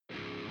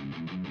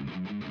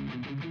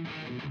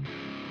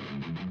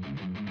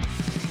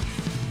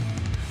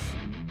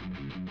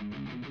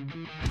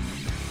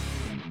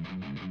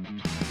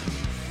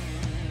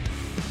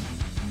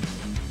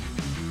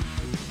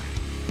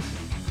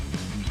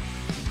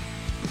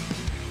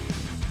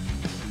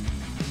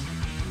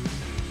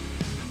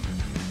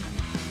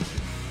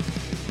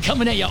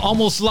Coming at you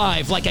almost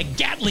live like a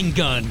Gatling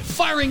gun,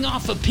 firing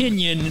off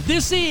opinion.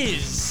 This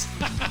is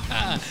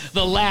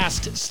The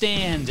Last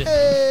Stand.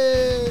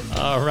 Hey.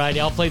 All right,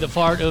 I'll play the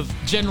part of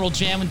General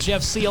JG and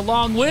Sgt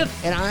along with...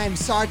 And I'm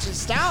Sergeant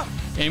Stout.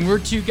 And we're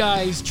two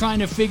guys trying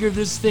to figure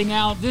this thing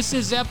out. This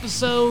is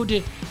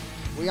episode...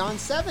 We on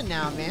 7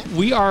 now, man.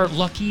 We are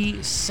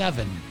lucky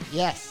 7.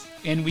 Yes.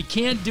 And we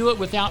can't do it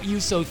without you,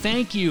 so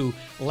thank you,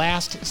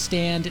 Last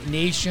Stand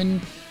Nation,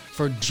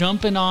 for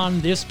jumping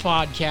on this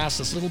podcast,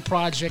 this little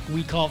project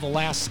we call The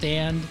Last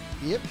Stand.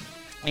 Yep.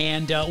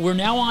 And we're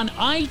now on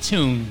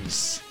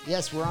iTunes.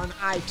 Yes, we're on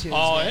iTunes.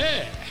 Oh,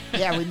 man.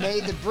 Yeah, we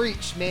made the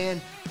breach,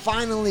 man.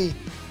 Finally,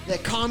 the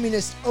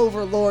communist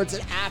overlords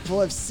at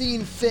Apple have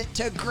seen fit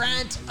to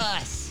grant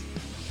us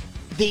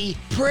the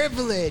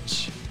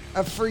privilege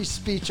of free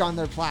speech on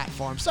their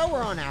platform. So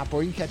we're on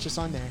Apple. You can catch us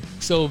on there.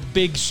 So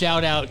big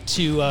shout out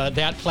to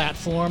that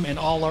platform and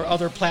all our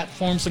other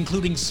platforms,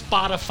 including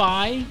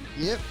Spotify.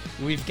 Yep.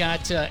 We've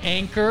got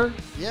Anchor.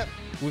 Yep.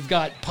 We've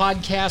got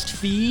Podcast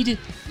Feed.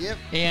 Yep.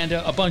 And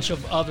a bunch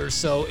of others.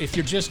 So if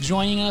you're just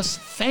joining us,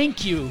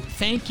 thank you.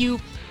 Thank you.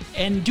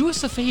 And do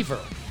us a favor.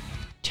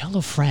 Tell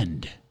a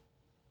friend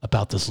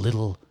about this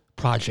little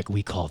project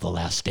we call The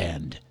Last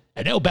Stand.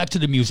 And now back to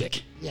the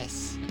music.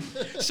 Yes.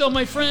 So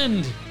my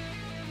friend,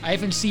 I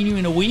haven't seen you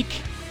in a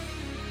week.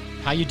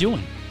 How you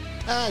doing?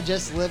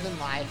 Just living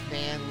life,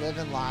 man.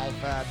 Living life.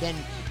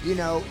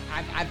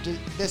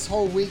 This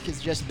whole week has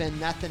just been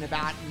nothing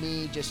about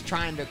me just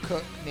trying to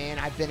cook, man.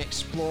 I've been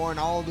exploring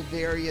all the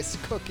various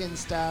cooking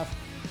stuff.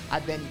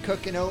 I've been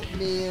cooking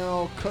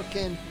oatmeal,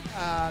 cooking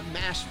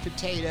mashed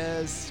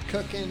potatoes,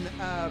 cooking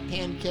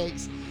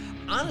pancakes.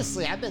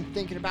 Honestly, I've been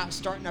thinking about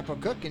starting up a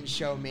cooking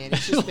show, man.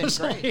 It's just been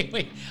great.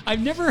 Wait.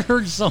 I've never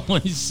heard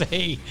someone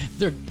say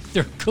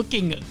they're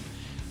cooking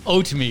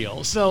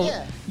oatmeal. So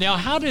yeah. Now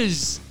how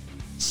does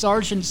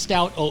Sergeant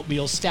Stout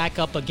oatmeal stack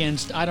up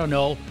against, I don't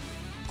know,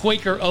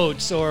 Quaker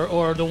oats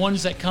or the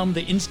ones that come,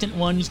 the instant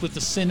ones with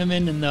the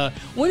cinnamon and the...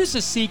 What is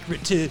the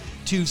secret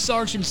to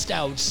Sergeant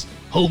Stout's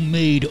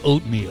homemade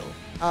oatmeal?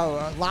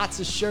 Oh, lots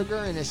of sugar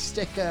and a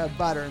stick of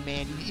butter,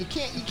 man. You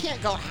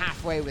can't go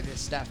halfway with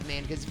this stuff,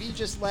 man. Because if you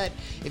just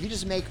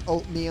make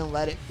oatmeal and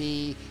let it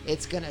be,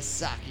 it's gonna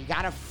suck. You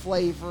gotta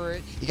flavor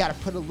it. You gotta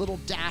put a little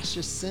dash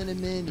of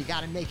cinnamon. You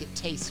gotta make it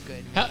taste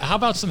good. How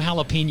about some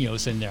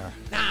jalapenos in there?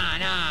 Nah.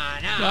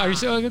 Are you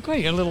so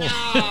great? A little.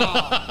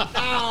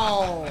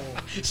 No.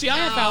 See, I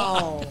have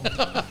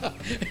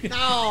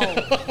No.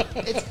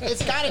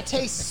 It's gotta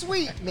taste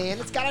sweet, man.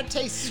 It's gotta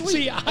taste sweet.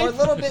 See, or a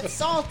little bit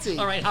salty.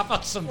 All right. How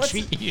about some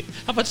cheese?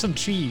 How about some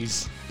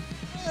cheese?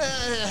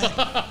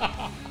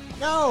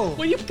 No.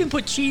 Well, you can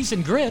put cheese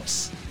in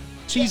grits.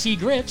 Cheesy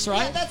grits,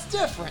 right? Yeah, that's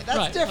different.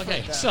 That's different.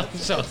 Okay. Though.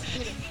 So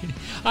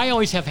I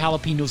always have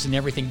jalapenos and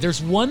everything.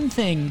 There's one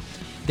thing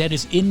that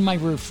is in my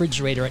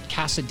refrigerator at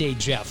Casa de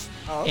Jeff,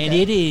 and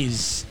it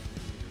is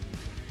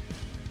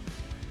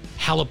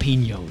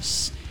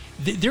jalapenos.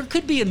 There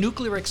could be a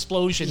nuclear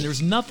explosion.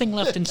 There's nothing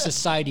left in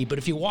society. But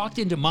if you walked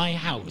into my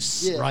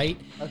house, right?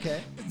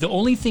 Okay. The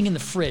only thing in the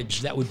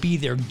fridge that would be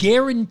there,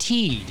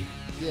 guaranteed,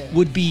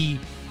 would be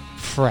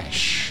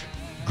fresh,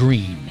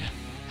 green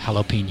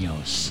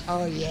jalapenos.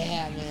 Oh,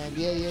 yeah, man.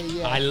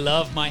 Yeah. I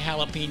love my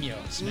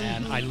jalapenos,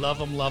 man. I love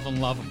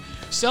them.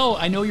 So,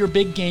 I know you're a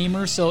big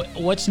gamer, so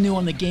what's new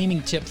on the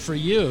gaming tip for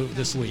you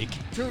this week?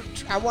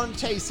 I want to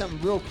tell you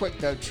something real quick,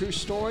 though. True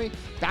story.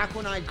 Back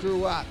when I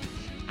grew up,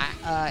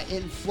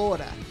 in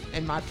Florida,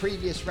 in my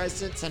previous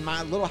residence, and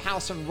my little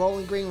house on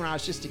Rolling Green when I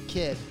was just a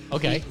kid.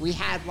 Okay. We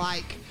had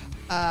like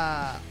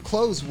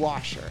clothes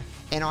washer,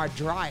 and our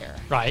dryer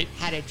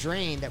had a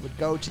drain that would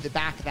go to the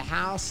back of the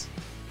house,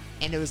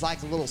 and it was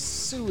like a little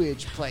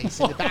sewage place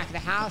in the back of the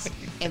house.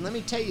 And let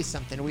me tell you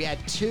something. We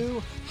had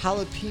 2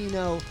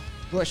 jalapeno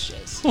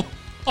bushes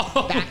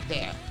back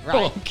there,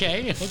 right?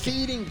 Okay.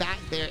 Feeding back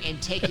there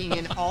and taking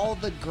in all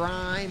the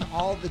grime,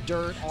 all the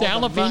dirt, all the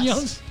jalapenos.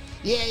 Must.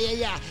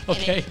 Yeah.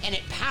 Okay. And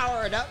it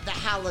powered up the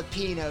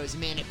jalapenos,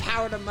 man. It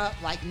powered them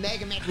up like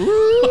Mega Man.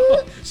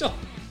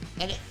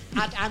 And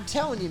I'm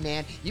telling you,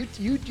 man,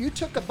 you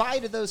took a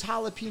bite of those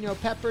jalapeno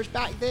peppers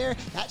back there,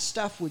 that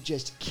stuff would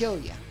just kill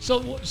you.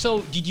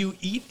 So did you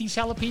eat these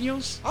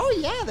jalapenos? Oh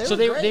yeah,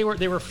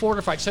 they were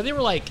fortified. So they were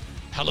like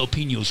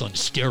jalapenos on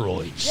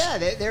steroids. Yeah,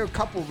 they were a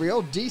couple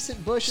real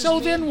decent bushes. So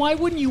man. then why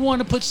wouldn't you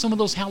want to put some of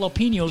those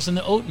jalapenos in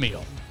the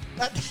oatmeal?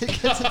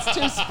 Because it's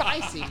too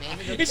spicy, man.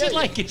 Is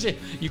it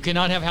you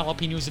cannot have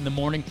jalapenos in the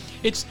morning?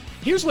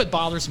 Here's what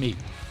bothers me.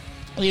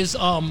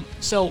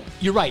 So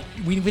you're right.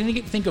 We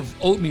didn't think of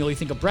oatmeal, you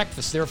think of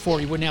breakfast.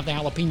 Therefore, you wouldn't have the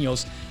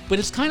jalapenos. But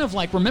it's kind of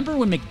like, remember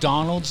when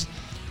McDonald's,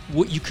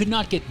 you could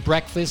not get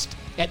breakfast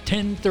at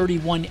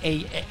 10:31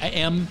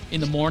 a.m.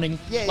 in the morning.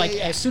 Yeah, like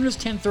yeah. as soon as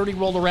 10:30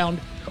 rolled around,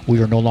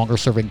 we are no longer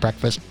serving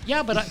breakfast.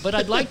 Yeah, but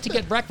I'd like to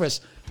get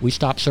breakfast. We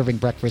stopped serving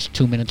breakfast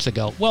 2 minutes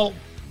ago. Well,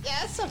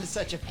 Yeah, that's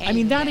such a pain. I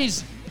mean, that man.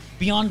 is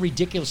beyond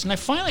ridiculous. And I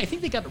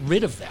think they got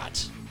rid of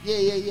that.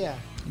 Yeah.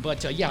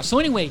 But yeah, so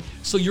anyway,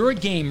 so you're a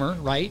gamer,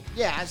 right?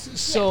 Yeah.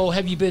 So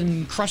have you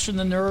been crushing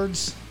the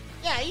nerds?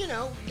 Yeah, you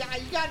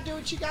got to do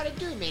what you got to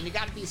do, man. You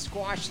got to be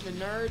squashing the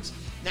nerds.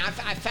 Now,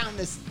 I found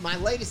this, my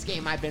latest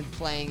game I've been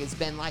playing has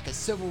been like a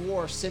Civil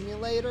War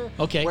simulator.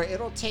 Okay. Where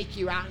it'll take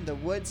you out in the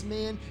woods,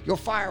 man. You'll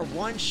fire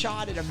one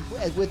shot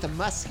with a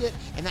musket,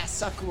 and that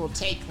sucker will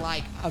take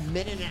like a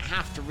minute and a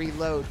half to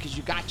reload because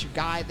you got your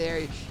guy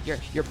there.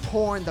 You're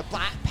pouring the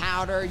black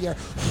powder. You're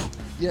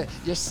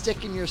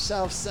sticking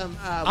yourself some.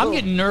 I'm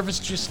getting nervous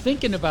just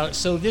thinking about it.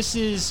 So this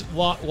is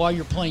while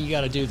you're playing, you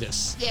got to do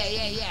this. Yeah.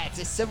 It's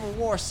a Civil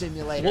War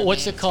simulator.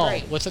 What's man. it called?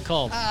 It's great. What's it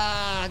called?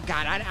 God,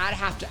 I'd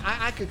have to.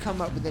 I could come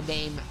up with a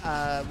name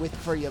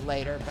for you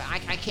later, but I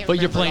can't. But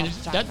you're remember playing. off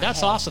the top of my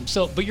That's head. awesome.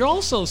 So, but you're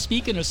also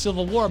speaking of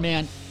Civil War,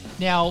 man.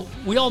 Now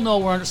we all know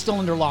we're still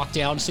under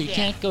lockdown, so you Yeah.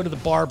 can't go to the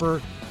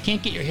barber,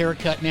 can't get your hair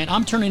cut, man.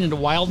 I'm turning into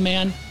Wild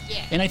Man.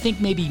 Yeah. And I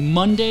think maybe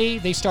Monday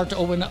they start to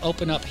open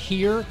up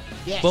here.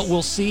 Yes. But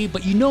we'll see.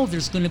 But you know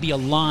there's going to be a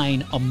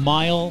line 1.5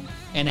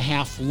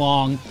 miles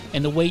long,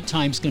 and the wait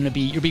time's going to be,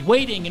 you'll be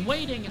waiting and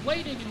waiting and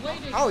waiting and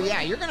waiting. Oh yeah,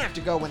 you're gonna have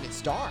to go when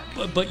it's dark.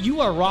 But you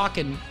are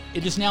rocking,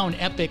 it is now an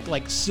epic,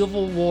 like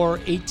Civil War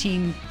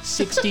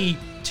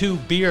 1862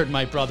 beard,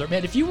 my brother.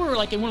 Man, if you were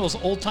like in one of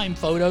those old-time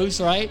photos,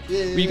 right?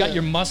 Yeah, where you got yeah.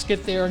 your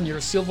musket there and your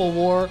Civil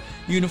War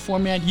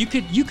uniform, man, you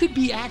could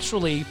be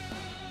actually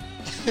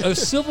a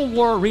Civil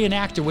War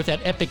reenactor with that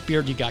epic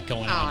beard you got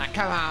going on. Oh,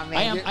 come on,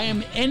 man. I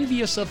am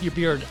envious of your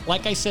beard.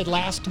 Like I said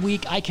last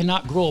week, I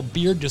cannot grow a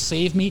beard to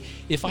save me.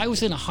 If I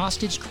was in a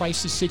hostage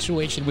crisis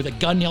situation with a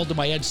gun held to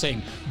my head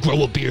saying,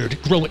 "Grow a beard,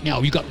 grow it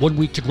now. You got 1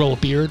 week to grow a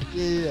beard."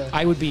 Yeah.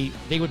 I would be.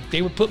 They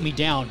would put me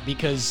down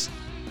because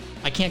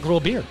I can't grow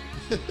a beard.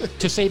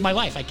 To save my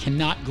life, I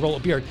cannot grow a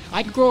beard.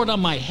 I can grow it on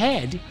my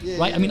head,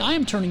 right? I mean, I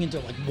am turning into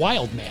like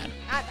Wild Man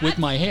with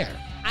my hair.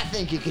 I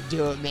think you could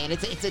do it, man.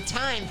 It's a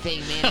time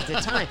thing, man. It's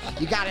a time.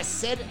 You gotta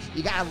sit.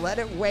 You gotta let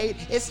it wait.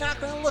 It's not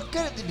gonna look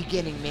good at the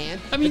beginning, man.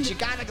 I mean, but you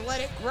gotta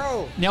let it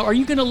grow. Now, are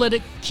you going to let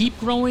it keep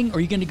growing? Or are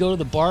you going to go to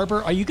the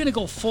barber? Are you going to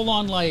go full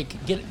on, like,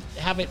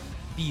 have it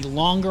be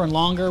longer and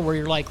longer where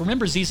you're like,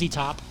 remember ZZ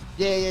Top?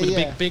 Yeah. With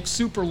a big,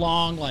 super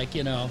long, like,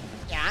 you know.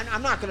 Yeah,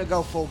 I'm not gonna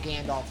go full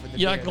Gandalf with the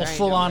You're beard. not going There ain't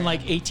full no on, way.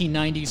 like,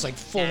 1890s, like,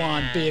 full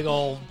on big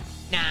old.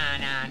 Nah.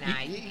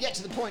 You get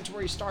to the point to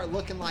where you start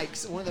looking like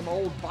one of them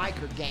old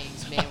biker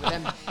gangs, man, with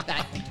them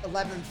that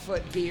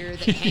 11-foot beard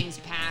that hangs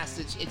past.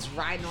 It's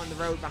riding on the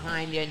road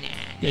behind you. Nah.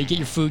 Yeah, you get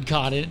your food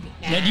caught in it.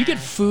 Now, do you get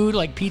food,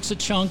 like pizza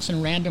chunks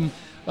and random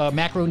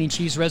macaroni and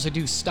cheese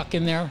residue stuck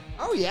in there?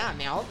 Oh yeah,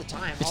 man, all the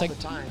time. It's all like,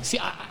 the time. see,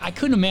 I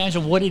couldn't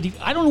imagine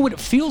I don't know what it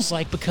feels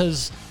like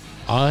because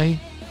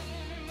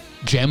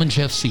Jam and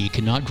Jeff C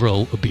cannot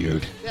grow a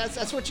beard.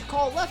 That's what you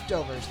call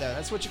leftovers, though.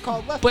 That's what you call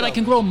leftovers. But I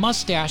can grow a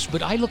mustache,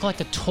 but I look like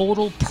a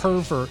total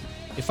pervert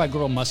if I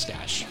grow a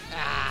mustache.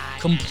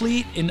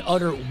 Complete and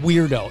utter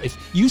weirdo. If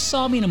you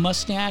saw me in a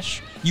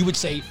mustache, you would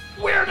say,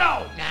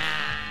 weirdo!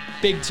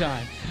 Big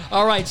time.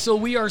 All right, so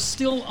we are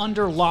still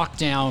under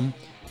lockdown.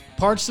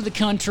 Parts of the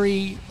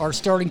country are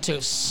starting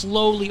to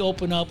slowly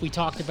open up. We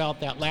talked about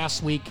that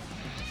last week.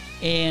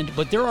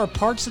 But there are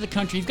parts of the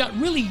country, you've got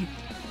really,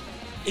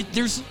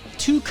 there's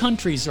 2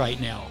 countries right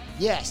now.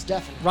 Yes,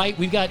 definitely. Right?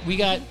 We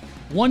got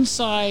one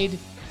side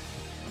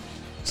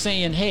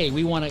saying, hey,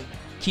 we want to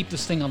keep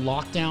this thing on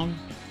lockdown.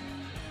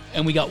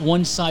 And we got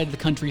one side of the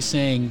country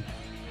saying,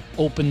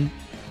 open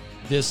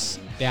this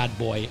bad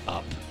boy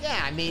up. Yeah,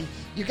 I mean,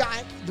 you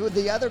got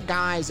the other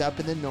guys up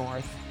in the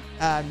north,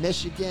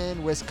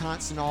 Michigan,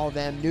 Wisconsin, all of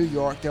them, New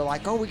York. They're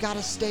like, oh, we got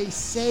to stay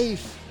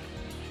safe.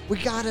 We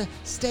got to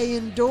stay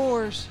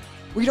indoors.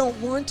 We don't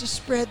want to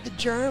spread the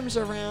germs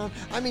around.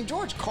 I mean,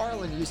 George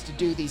Carlin used to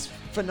do these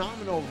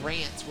phenomenal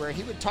rants where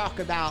he would talk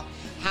about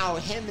how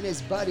him and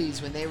his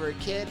buddies, when they were a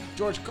kid,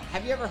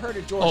 have you ever heard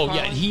of George Carlin? Oh,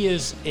 yeah, he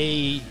is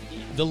the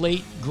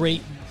late,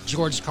 great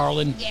George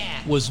Carlin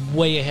was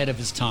way ahead of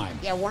his time.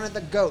 Yeah, one of the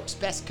GOATs,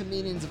 best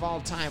comedians of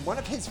all time. One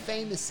of his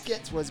famous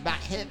skits was about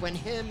when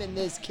him and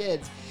his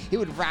kids, he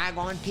would rag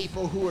on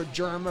people who are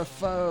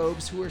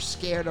germaphobes, who are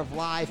scared of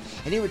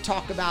life, and he would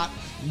talk about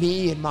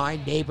me and my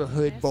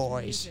neighborhood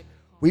boys.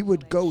 We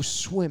would go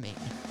swimming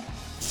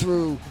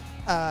through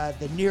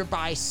the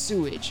nearby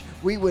sewage.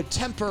 We would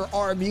temper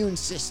our immune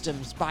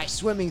systems by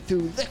swimming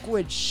through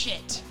liquid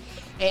shit.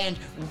 And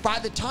by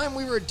the time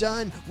we were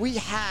done, we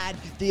had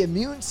the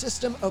immune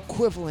system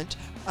equivalent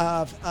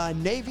of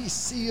Navy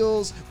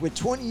SEALs with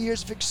 20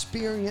 years of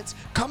experience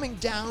coming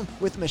down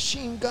with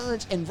machine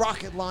guns and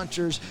rocket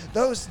launchers.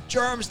 Those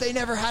germs, they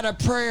never had a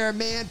prayer,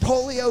 man.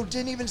 Polio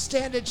didn't even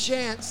stand a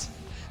chance.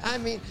 I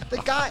mean, the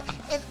guy,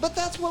 but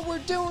that's what we're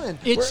doing.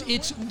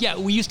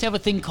 We used to have a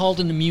thing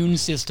called an immune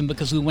system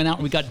because we went out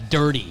and we got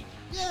dirty.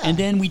 Yeah. And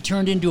then we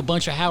turned into a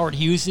bunch of Howard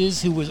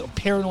Hugheses who was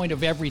paranoid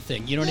of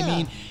everything. You know what I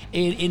mean?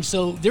 And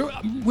so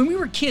when we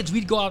were kids,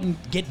 we'd go out and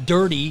get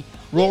dirty,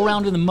 roll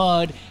around in the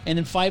mud, and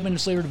then 5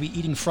 minutes later to be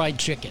eating fried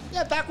chicken.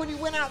 Yeah, back when you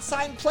went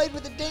outside and played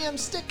with a damn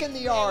stick in the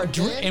yard,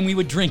 man. And we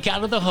would drink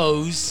out of the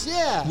hose.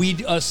 Yeah.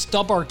 We'd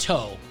stub our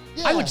toe.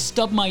 Yeah. I would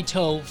stub my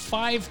toe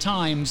 5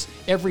 times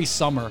every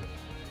summer.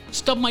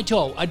 Stub my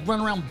toe. I'd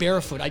run around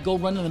barefoot. I'd go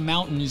run in the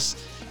mountains,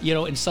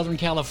 in Southern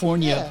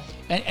California.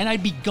 Yeah. And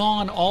I'd be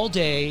gone all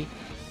day.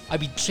 I'd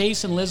be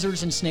chasing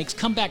lizards and snakes,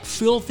 come back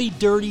filthy,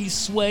 dirty,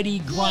 sweaty,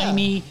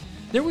 grimy. Yeah.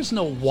 There was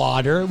no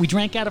water. We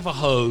drank out of a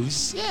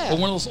hose. Yeah. Or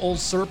one of those old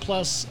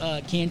surplus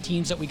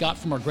canteens that we got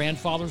from our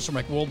grandfathers from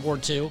like World War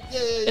II. Yeah.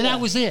 And that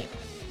was it.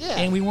 Yeah.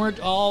 And we weren't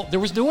all, there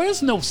was no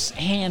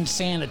hand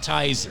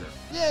sanitizer.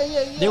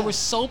 Yeah. There was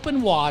soap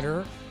and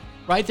water,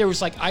 right? There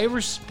was like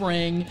Irish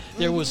Spring,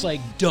 there was like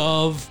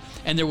Dove,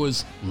 and there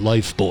was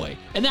Lifebuoy.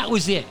 And that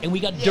was it. And we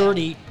got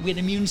dirty, we had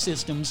immune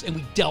systems, and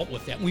we dealt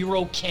with it. We were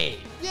okay.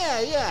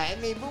 Yeah. I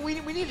mean, but we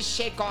need to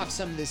shake off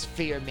some of this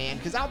fear, man,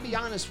 because I'll be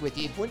honest with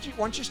you.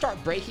 Once you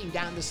start breaking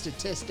down the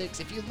statistics,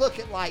 if you look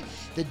at like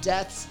the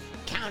deaths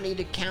county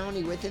to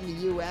county within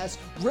the U.S.,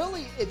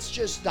 really it's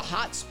just the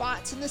hot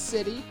spots in the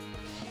city.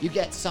 You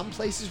get some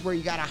places where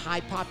you got a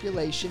high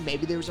population.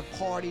 Maybe there was a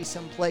party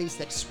someplace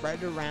that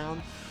spread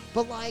around.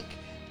 But like,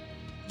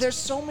 there's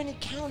so many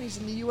counties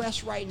in the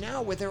U.S. right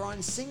now where they're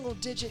on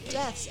single-digit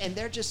deaths, and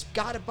they're just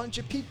got a bunch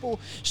of people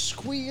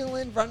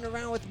squealing, running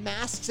around with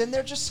masks, and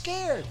they're just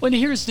scared. Well,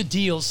 here's the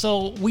deal.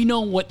 So we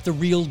know what the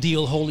real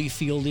deal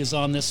Holyfield is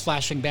on this,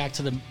 flashing back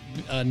to the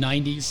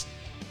 90s.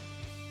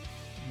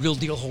 Real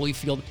deal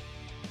Holyfield.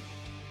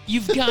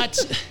 You've got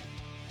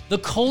the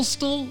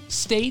coastal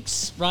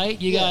states, right?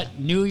 You got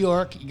New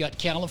York, you got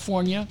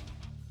California,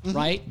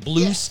 right?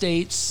 Blue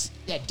states.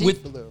 Yeah,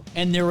 deep blue.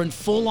 And they're in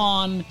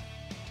full-on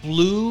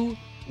blue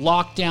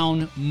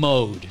lockdown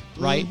mode,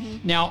 right?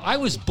 Now, I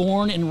was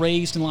born and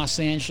raised in Los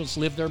Angeles,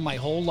 lived there my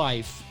whole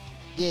life.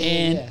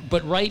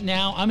 But right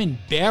now, I'm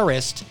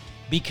embarrassed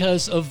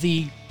because of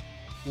the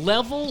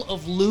level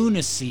of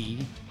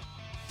lunacy,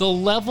 the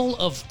level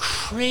of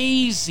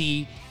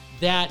crazy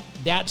that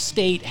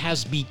state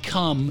has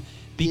become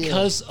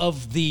because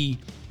of the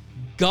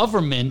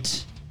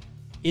government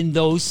in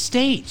those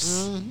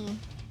states.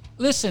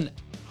 Listen,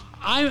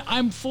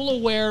 I'm full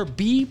aware,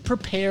 be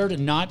prepared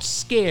and not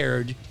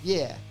scared.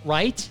 Yeah.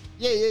 Right?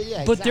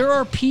 Yeah. But there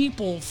are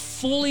people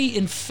fully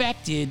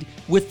infected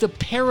with the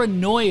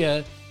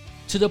paranoia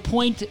to the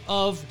point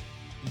of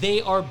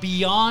they are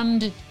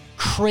beyond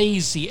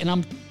crazy.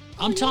 And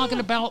I'm talking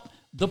about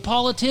the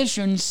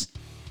politicians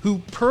who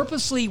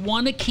purposely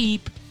want to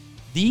keep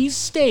these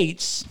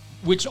states,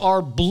 which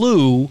are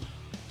blue,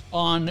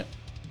 on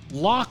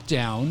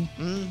lockdown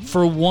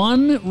for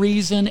one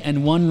reason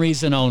and one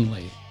reason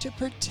only. To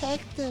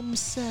protect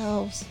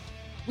themselves.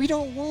 We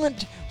don't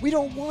want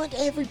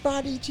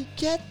everybody to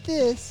get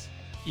this.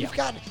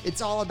 Yeah.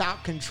 It's all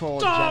about control,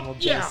 General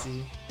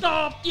JC.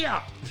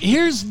 Yeah.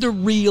 Here's the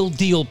real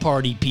deal,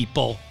 party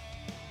people.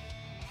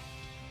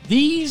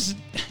 These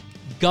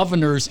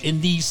governors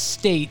in these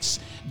states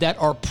that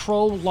are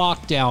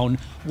pro-lockdown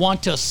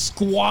want to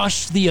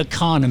squash the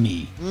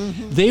economy.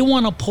 They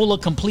want to pull a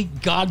complete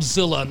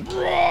Godzilla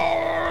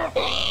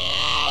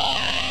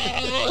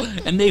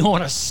and they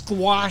want to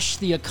squash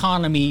the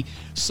economy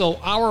so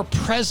our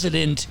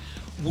president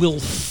will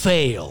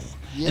fail.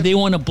 And they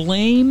want to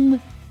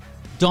blame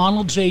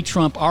Donald J.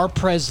 Trump, our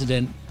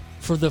president,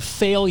 for the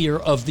failure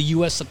of the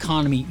U.S.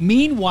 economy.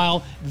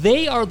 Meanwhile,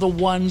 they are the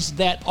ones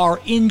that are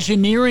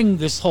engineering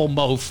this whole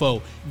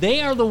mofo.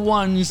 They are the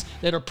ones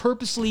that are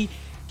purposely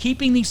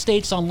keeping these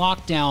states on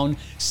lockdown,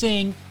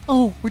 saying,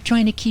 oh, we're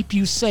trying to keep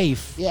you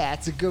safe. Yeah,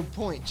 that's a good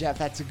point, Jeff.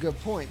 That's a good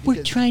point.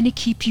 We're trying to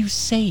keep you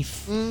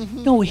safe.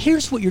 No,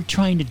 here's what you're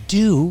trying to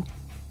do,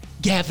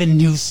 Gavin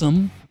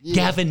Newsom,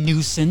 Gavin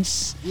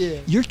Nuisance.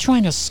 You're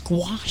trying to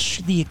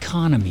squash the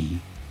economy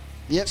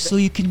so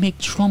you can make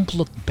Trump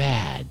look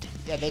bad.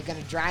 Yeah, they're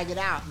going to drag it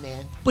out,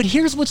 man. But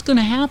here's what's going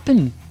to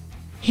happen.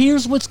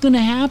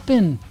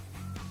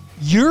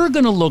 You're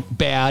going to look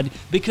bad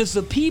because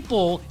the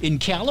people in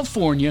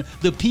California,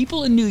 the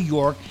people in New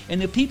York,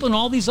 and the people in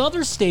all these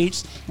other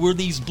states where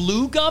these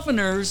blue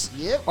governors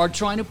are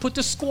trying to put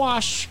the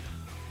squash,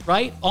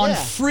 right, on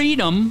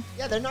freedom.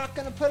 Yeah, they're not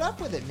going to put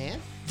up with it, man.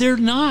 They're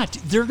not.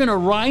 They're going to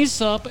rise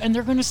up and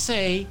they're going to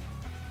say,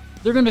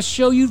 they're going to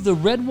show you the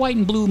red, white,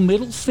 and blue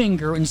middle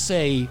finger and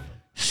say,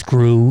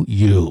 screw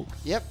you.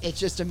 Yep, it's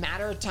just a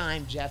matter of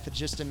time, Jeff. It's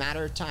just a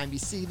matter of time. You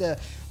see the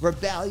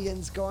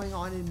rebellions going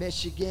on in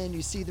Michigan.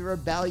 You see the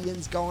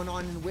rebellions going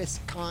on in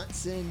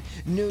Wisconsin,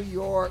 New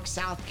York,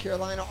 South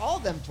Carolina, all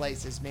them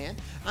places, man.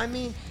 I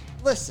mean,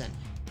 listen,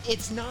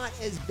 it's not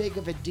as big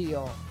of a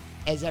deal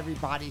as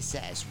everybody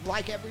says.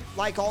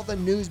 Like all the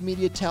news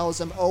media tells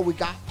them, oh, we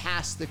got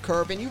past the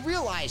curve. And you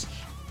realize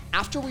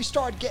after we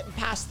started getting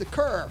past the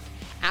curve,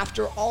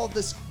 after all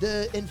this,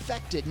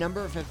 the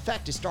number of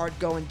infected started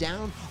going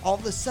down, all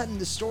of a sudden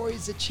the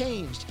stories have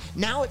changed.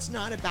 Now it's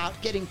not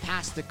about getting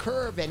past the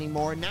curve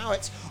anymore. Now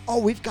it's, oh,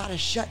 we've got to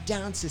shut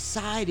down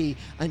society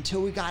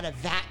until we got a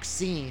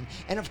vaccine.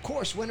 And of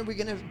course, when are we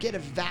going to get a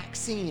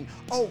vaccine?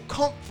 Oh,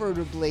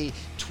 comfortably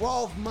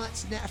 12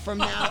 months from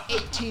now,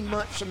 18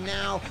 months from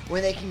now,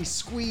 when they can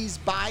squeeze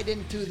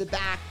Biden through the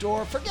back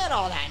door. Forget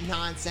all that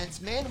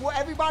nonsense, man. Will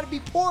everybody be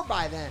poor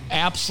by then?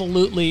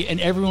 Absolutely, and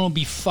everyone will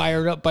be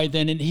fired up by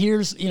then. And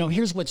here's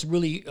what's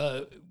really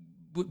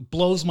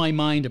blows my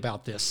mind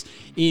about this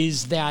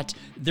is that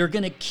they're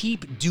going to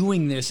keep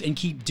doing this and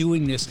keep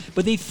doing this,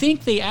 but they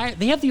think they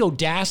have the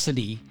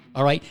audacity,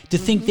 all right, to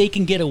think they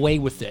can get away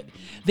with it.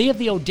 They have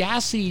the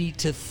audacity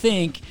to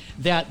think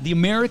that the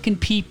American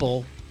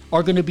people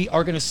are going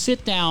to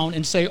sit down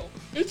and say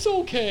it's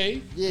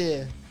okay.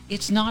 Yeah,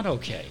 it's not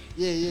okay.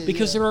 Yeah.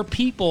 Because there are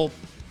people,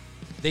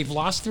 they've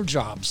lost their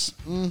jobs.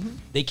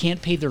 They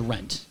can't pay their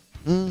rent.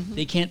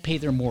 They can't pay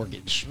their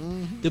mortgage.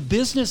 The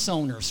business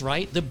owners,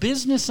 right? The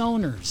business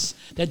owners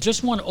that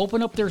just want to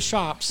open up their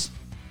shops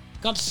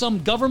got some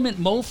government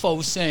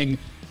mofo saying,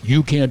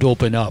 you can't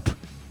open up.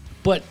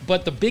 But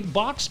the big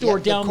box store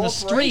down the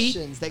street,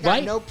 they got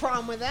right? no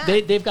problem with that.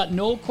 They've got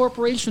no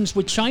corporations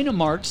with China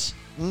marts,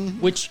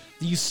 which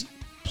these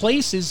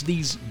places,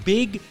 these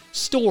big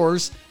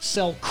stores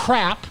sell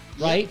crap,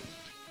 right?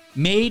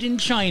 Made in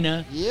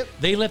China.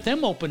 They let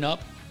them open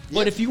up.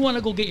 But if you want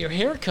to go get your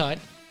hair cut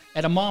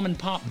at a mom and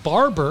pop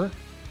barber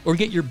or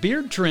get your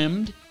beard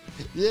trimmed,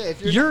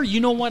 if you're you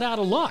know what, out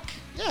of luck.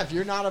 Yeah, if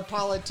you're not a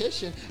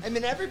politician. I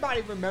mean, everybody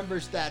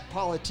remembers that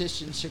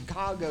politician in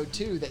Chicago,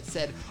 too, that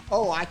said,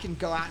 oh, I can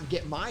go out and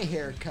get my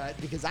hair cut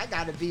because I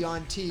got to be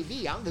on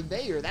TV. I'm the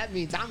mayor. That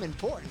means I'm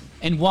important.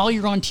 And while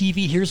you're on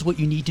TV, here's what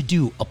you need to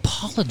do.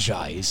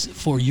 Apologize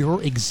for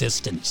your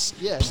existence.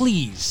 Yes.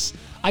 Please.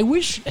 I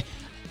wish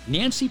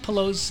Nancy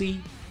Pelosi,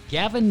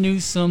 Gavin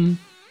Newsom,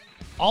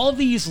 all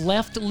these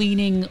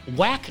left-leaning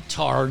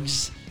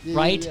whack-tards,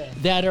 right,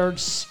 that are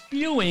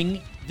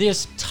spewing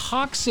this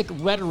toxic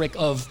rhetoric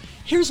of,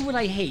 here's what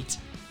I hate.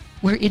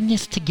 We're in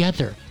this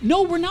together.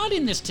 No, we're not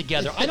in this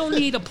together. I don't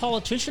need a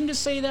politician to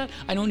say that.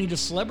 I don't need a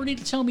celebrity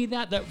to tell me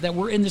that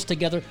we're in this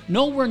together.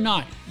 No, we're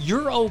not.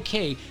 You're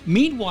okay.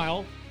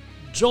 Meanwhile,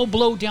 Joe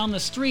Blow down the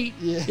street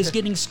is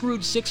getting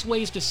screwed 6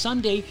 ways to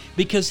Sunday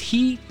because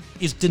he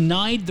is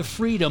denied the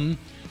freedom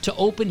to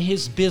open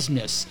his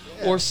business,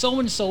 or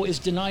so-and-so is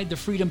denied the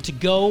freedom to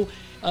go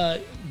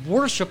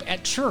worship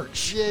at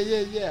church.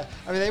 Yeah.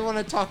 I mean, they want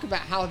to talk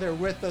about how they're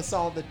with us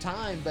all the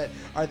time, but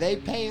are they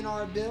paying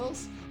our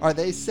bills? Are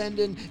they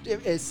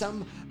is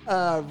some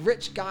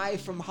rich guy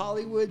from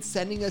Hollywood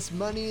sending us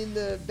money in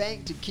the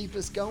bank to keep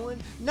us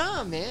going?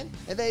 Nah, man.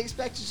 And they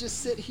expect to just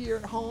sit here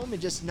at home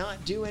and just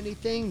not do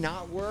anything,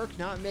 not work,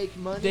 not make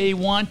money? They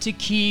want to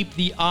keep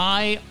the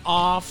eye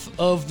off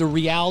of the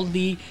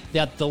reality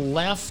that the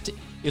left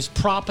is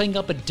propping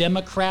up a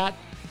Democrat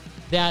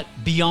that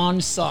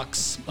beyond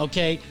sucks,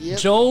 okay?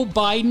 Joe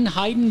Biden,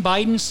 Hayden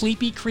Biden,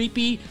 sleepy,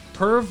 creepy,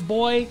 perv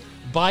boy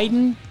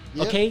Biden,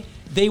 okay?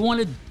 They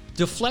want to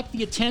deflect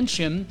the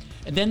attention,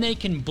 and then they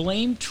can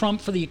blame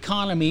Trump for the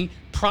economy,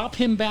 prop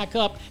him back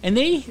up, and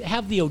they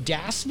have the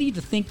audacity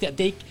to think that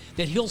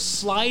he'll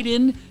slide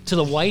in to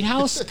the White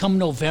House come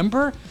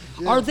November.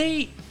 Are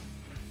they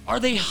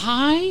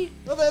high?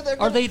 Well,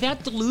 are they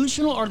that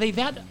delusional? Are they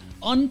that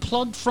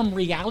unplugged from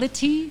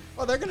reality?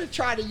 Well, they're going to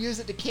try to use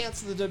it to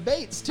cancel the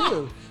debates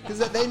too, because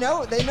they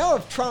know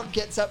if Trump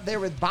gets up there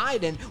with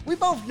Biden, we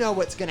both know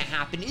what's going to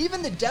happen.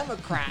 Even the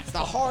Democrats, the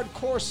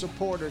hardcore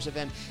supporters of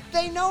him,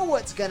 they know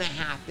what's going to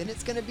happen.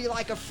 It's going to be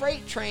like a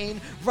freight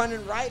train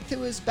running right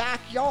through his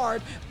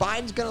backyard.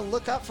 Biden's going to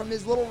look up from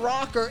his little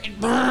rocker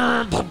and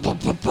boom, boom,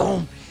 boom,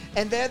 boom,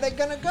 and there they're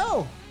going to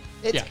go.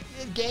 It's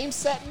game,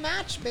 set,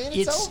 match, man.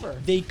 It's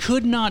over. They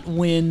could not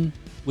win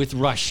with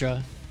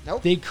Russia.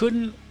 Nope. They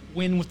couldn't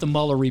win with the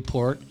Mueller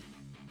report.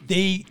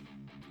 They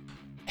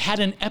had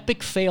an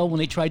epic fail when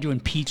they tried to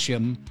impeach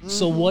him.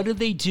 So what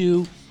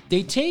do?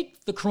 They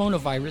take the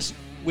coronavirus,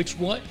 which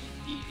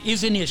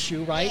is an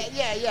issue, right?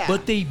 Yeah.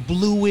 But they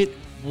blew it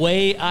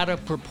way out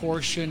of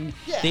proportion.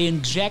 They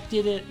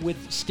injected it with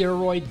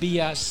steroid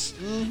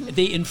BS.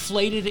 They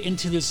inflated it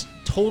into this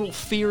total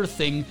fear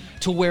thing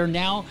to where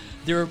now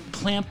they're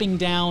clamping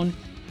down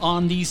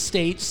on these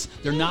states.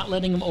 They're not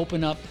letting them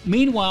open up.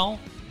 Meanwhile,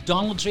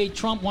 Donald J.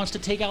 Trump wants to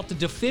take out the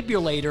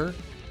defibrillator,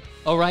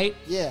 all right?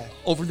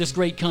 Over this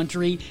great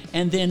country,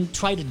 and then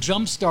try to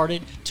jumpstart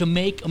it to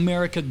make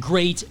America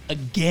great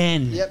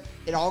again. Yep.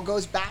 It all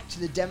goes back to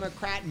the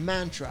Democrat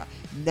mantra.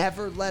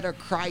 Never let a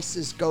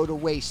crisis go to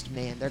waste,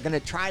 man. They're going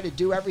to try to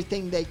do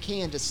everything they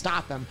can to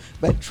stop him,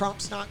 but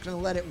Trump's not going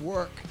to let it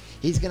work.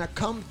 He's going to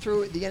come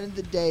through at the end of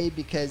the day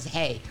because,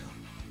 hey,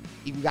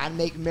 you got to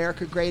make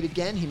America great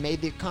again. He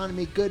made the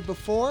economy good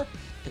before.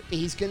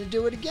 He's going to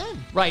do it again.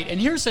 Right, and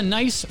here's a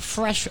nice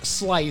fresh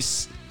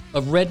slice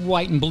of red,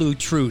 white, and blue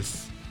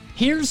truth.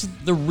 Here's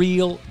the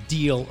real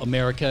deal,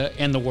 America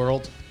and the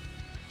world.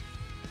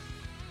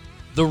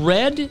 The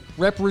red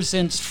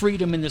represents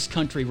freedom in this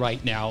country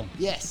right now.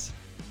 Yes.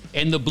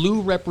 And the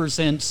blue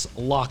represents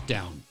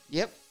lockdown.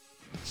 Yep.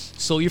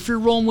 So if you're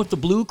rolling with the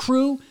blue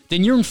crew,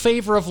 then you're in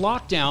favor of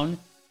lockdown.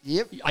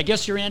 Yep. I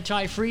guess you're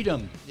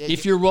anti-freedom. Yeah,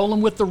 if you're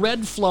rolling with the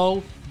red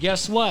flow,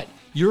 guess what?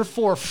 You're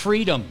for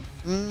freedom.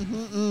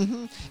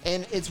 And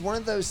it's one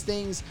of those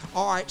things,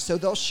 all right, so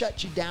they'll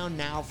shut you down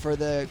now for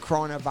the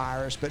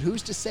coronavirus, but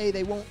who's to say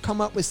they won't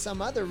come up with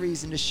some other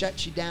reason to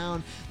shut you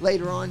down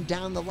later on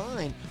down the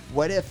line?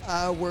 What if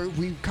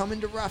we come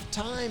into rough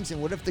times,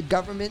 and what if the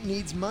government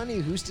needs money?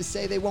 Who's to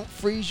say they won't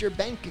freeze your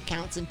bank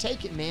accounts and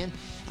take it, man?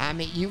 I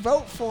mean, you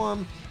vote for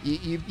them,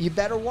 you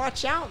better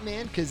watch out,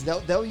 man, because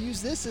they'll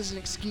use this as an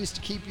excuse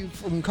to keep you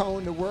from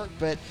going to work,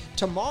 but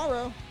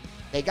tomorrow,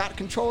 they got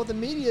control of the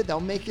media. They'll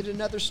make it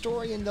another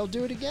story, and they'll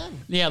do it again.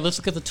 Yeah, let's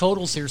look at the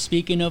totals here.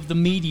 Speaking of the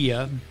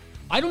media,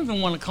 I don't even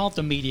want to call it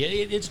the media.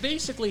 It's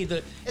basically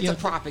the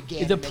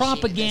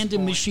propaganda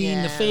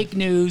machine, the fake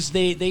news.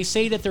 They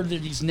say that they're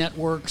these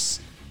networks.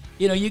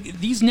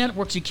 These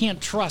networks you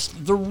can't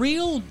trust. The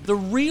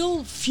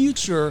real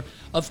future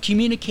of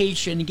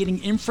communication and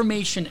getting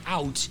information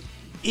out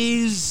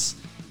is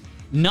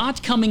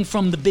not coming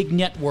from the big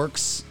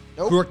networks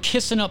who are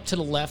kissing up to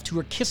the left, who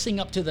are kissing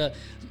up to the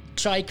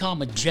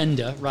Chi-Com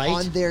agenda, right?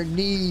 On their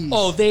knees.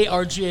 Oh,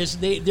 they're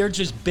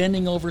just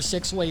bending over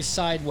 6 ways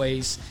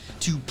sideways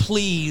to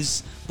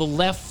please the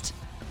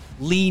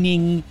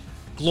left-leaning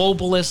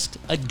globalist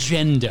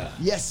agenda.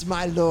 Yes,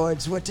 my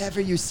lords,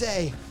 whatever you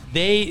say.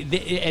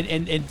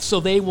 So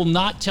they will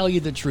not tell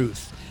you the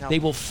truth. No. They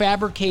will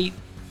fabricate,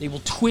 they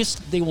will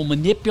twist, they will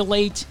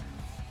manipulate,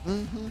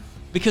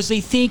 because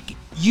they think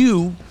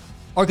you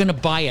are going to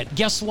buy it.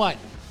 Guess what,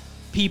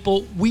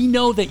 people? We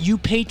know that you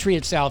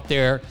patriots out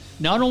there,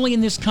 not only in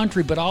this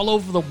country, but all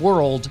over the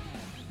world,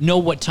 know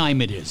what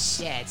time it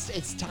is. Yeah,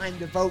 it's time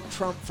to vote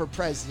Trump for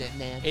president,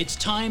 man. It's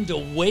time to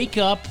wake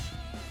up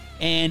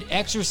and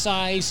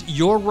exercise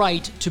your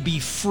right to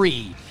be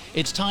free.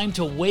 It's time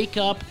to wake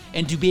up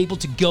and to be able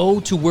to go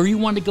to where you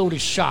want to go to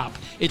shop.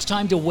 It's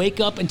time to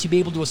wake up and to be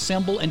able to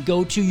assemble and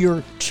go to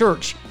your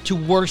church to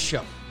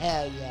worship.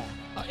 Hell yeah.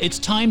 It's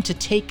time to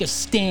take a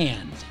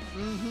stand.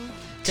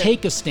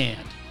 Take a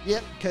stand.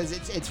 Yep, because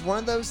it's one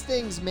of those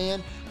things,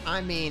 man. I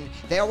mean,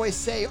 they always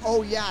say,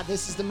 oh, yeah,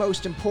 this is the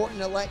most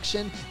important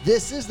election.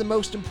 This is the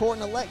most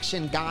important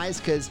election, guys,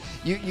 because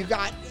you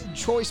got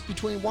choice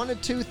between one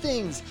of two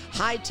things: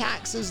 high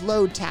taxes,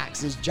 low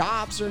taxes,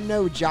 jobs or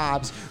no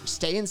jobs,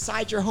 stay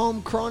inside your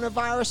home,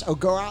 coronavirus, or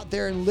go out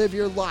there and live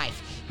your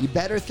life. You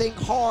better think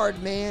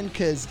hard, man,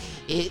 because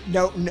the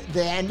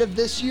end of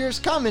this year's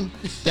coming.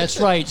 That's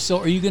right. So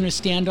are you going to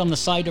stand on the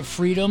side of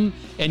freedom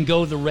and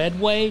go the red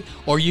way,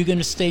 or are you going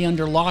to stay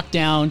under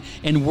lockdown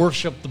and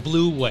worship the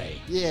blue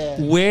way?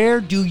 Yeah. Where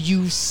do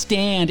you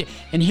stand?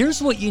 And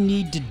here's what you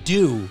need to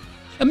do.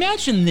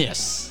 Imagine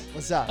this.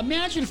 What's up?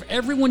 Imagine if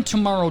everyone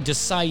tomorrow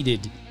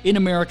decided in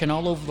America and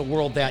all over the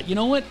world that, you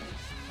know what?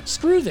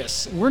 Screw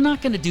this. We're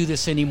not going to do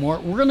this anymore.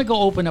 We're going to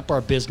go open up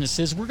our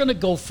businesses. We're going to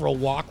go for a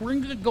walk. We're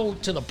going to go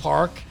to the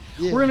park.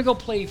 Yeah. We're going to go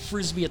play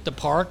Frisbee at the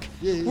park.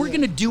 We're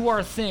going to do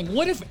our thing.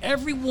 What if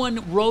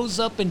everyone rose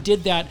up and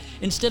did that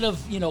instead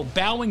of,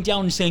 bowing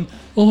down and saying,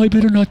 oh, I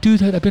better not do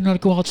that. I better not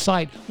go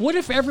outside. What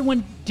if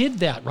everyone did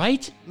that,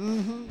 right?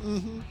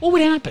 What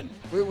would happen?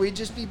 We'd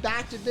just be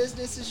back to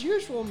business as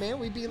usual, man.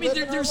 We'd be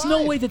living our there's life.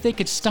 no way that they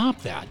could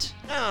stop that.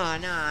 No.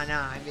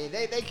 I mean,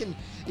 they can,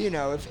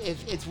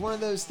 if it's one of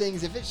those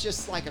things, if it's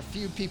just like a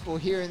few people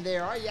here and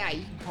there, oh, yeah,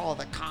 you can call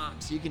the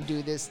cops. You can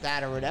do this,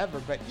 that, or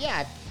whatever. But,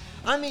 yeah,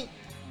 I mean,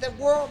 the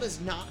world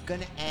is not going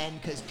to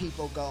end because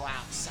people go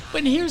outside.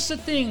 But here's the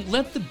thing.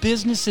 Let the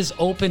businesses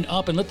open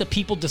up and let the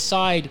people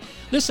decide.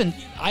 Listen,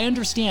 I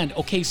understand.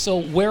 Okay, so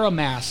wear a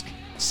mask.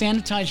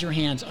 Sanitize your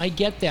hands. I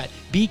get that.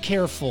 Be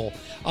careful.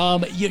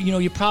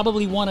 You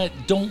probably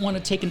don't want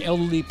to take an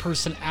elderly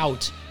person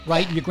out,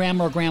 right? Your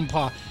grandma or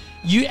grandpa.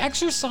 You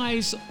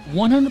exercise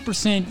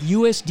 100%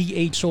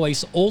 USDA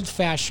choice,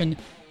 old-fashioned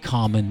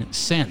common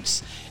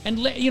sense. And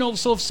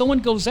so if someone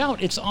goes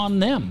out, it's on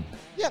them.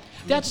 Yep.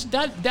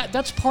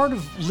 That's part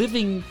of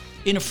living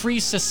in a free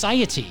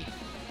society.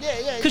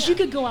 Yeah. Because you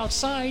could go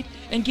outside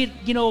and get,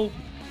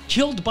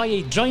 killed by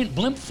a giant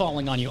blimp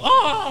falling on you.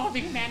 Oh, the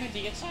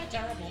humanity, it's so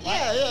terrible.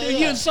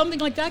 Yeah. Something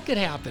like that could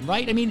happen,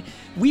 right? I mean,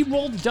 we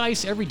roll the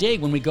dice every day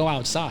when we go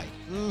outside.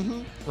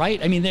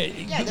 Right? I mean,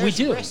 we do.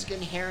 There's risk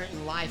inherent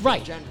in life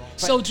in general.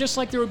 So just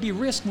like there would be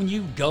risk when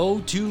you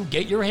go to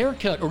get your hair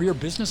cut or your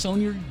business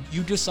owner,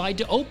 you decide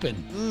to open.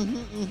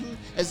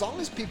 As long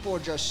as people are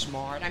just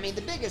smart. I mean,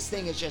 the biggest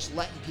thing is just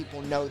letting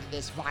people know that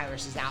this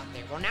virus is out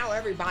there. Well, now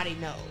everybody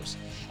knows.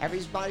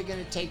 Everybody's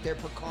going to take their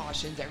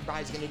precautions.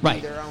 Everybody's going to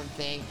do their own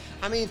thing.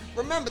 I mean,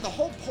 remember, the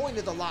whole point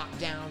of the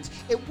lockdowns,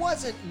 it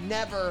wasn't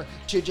never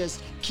to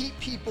just keep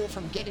people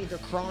from getting the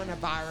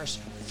coronavirus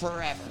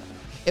forever.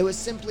 It was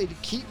simply to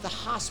keep the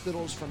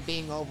hospitals from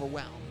being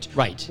overwhelmed.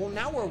 Right. Well,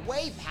 now we're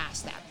way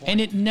past that point. And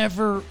it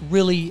never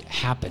really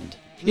happened.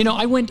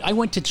 I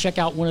went to check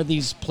out one of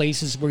these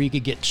places where you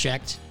could get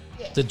checked.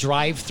 Yeah. The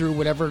drive-through,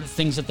 whatever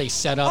things that they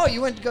set up. Oh, you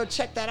went to go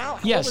check that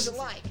out? Yes. What was it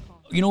like?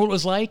 You know what it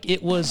was like?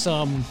 It was,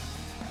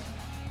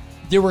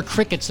 there were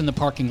crickets in the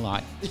parking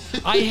lot.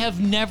 I have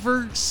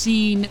never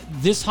seen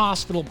this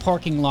hospital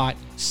parking lot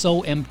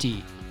so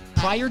empty.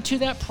 prior to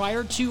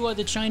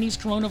the Chinese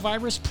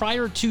coronavirus,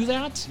 prior to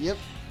that, Yep.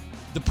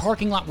 the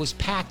parking lot was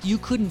packed. You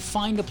couldn't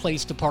find a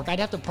place to park. I'd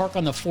have to park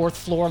on the 4th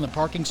floor on the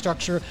parking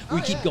structure.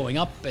 We keep going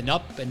up and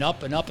up and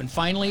up and up, and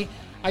finally,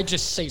 I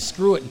just say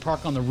screw it and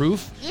park on the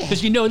roof,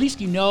 because at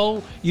least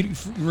you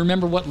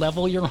remember what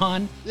level you're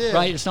on,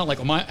 right? It's not like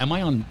am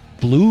I on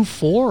blue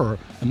 4 or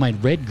am I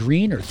red,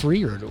 green, or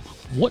 3 or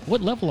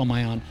what level am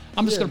I on?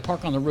 I'm just going to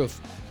park on the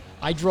roof.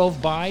 I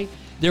drove by.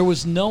 There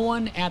was no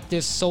one at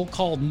this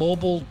so-called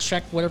mobile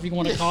check, whatever you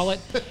want to call it,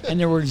 and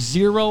there were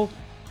 0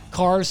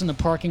 cars in the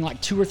parking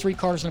lot, 2 or 3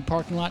 cars in the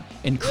parking lot,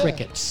 and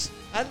crickets.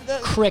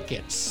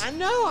 Crickets. I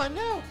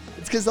know.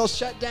 It's because they'll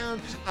shut down.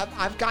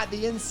 I've got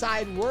the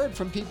inside word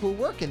from people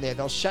who work in there.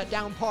 They'll shut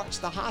down parts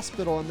of the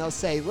hospital, and they'll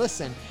say,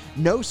 listen,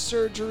 no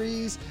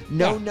surgeries,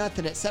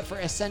 nothing except for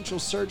essential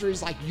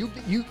surgeries. Like you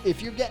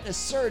if you're getting a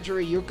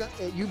surgery, you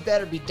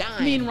better be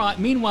dying.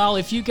 Meanwhile,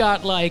 if you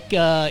got got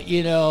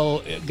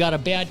a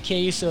bad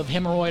case of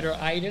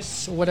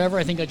hemorrhoiditis or whatever,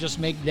 I think I just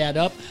make that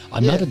up.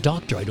 I'm not a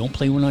doctor. I don't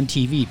play one on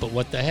TV, but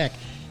what the heck?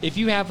 If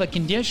you have a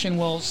condition,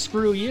 well,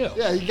 screw you.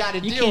 Yeah, you got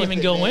to deal with it. You can't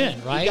even go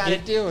in, right? You got to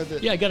deal with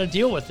it. Yeah, you got to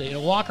deal with it.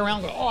 Walk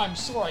around, go, oh, I'm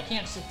sore, I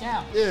can't sit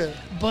down. Yeah.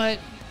 But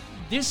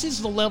this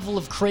is the level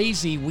of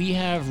crazy we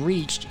have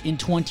reached in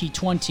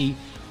 2020,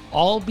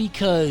 all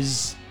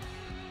because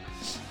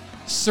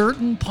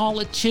certain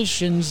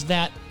politicians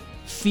that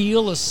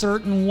feel a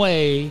certain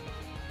way,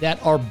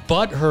 that are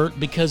butthurt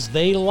because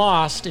they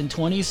lost in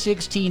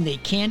 2016, they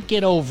can't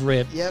get over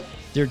it. Yep.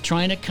 They're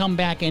trying to come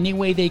back any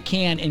way they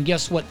can, and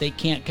guess what? They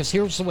can't, because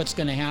here's what's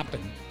going to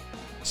happen.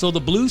 So the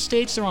blue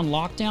states are on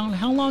lockdown.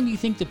 How long do you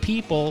think the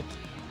people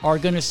are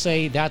going to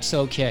say that's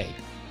okay?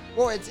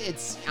 Well,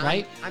 it's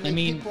right. I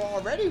mean, people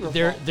already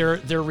revolt.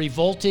 They're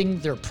revolting.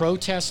 They're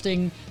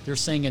protesting. They're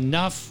saying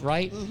enough,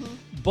 right? Mm-hmm.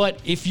 But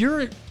if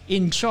you're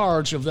in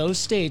charge of those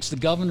states, the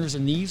governors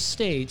in these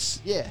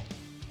states,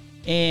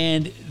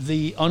 and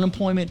the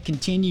unemployment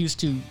continues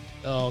to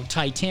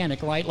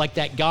Titanic, right? Like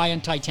that guy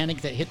on Titanic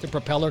that hit the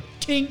propeller,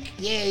 tink.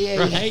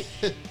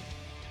 Right?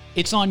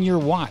 It's on your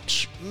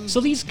watch.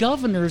 So these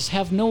governors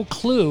have no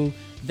clue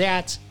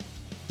that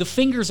the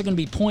fingers are going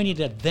to be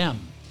pointed at them.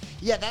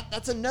 Yeah,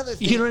 that's another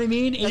thing. You know what I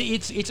mean?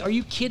 It's. Are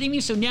you kidding me?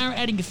 So now you're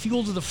adding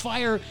fuel to the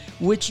fire,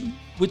 which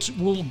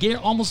will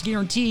almost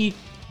guarantee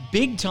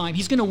big time.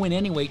 He's going to win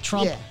anyway.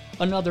 Trump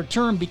another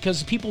term,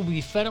 because people will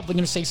be fed up. They're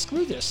going to say,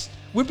 screw this.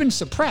 We've been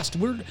suppressed.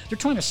 They're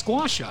trying to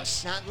squash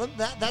us. Now,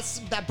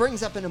 that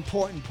brings up an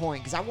important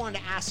point, because I wanted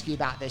to ask you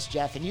about this,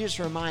 Jeff, and you just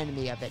reminded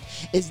me of it.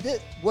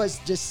 Was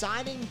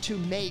deciding to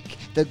make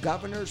the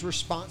governors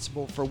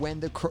responsible for when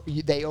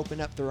they open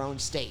up their own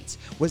states,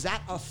 was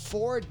that a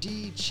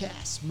 4D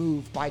chess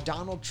move by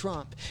Donald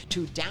Trump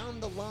to down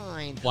the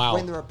line,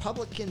 when the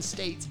Republican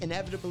states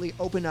inevitably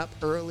open up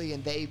early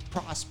and they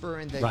prosper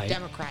and the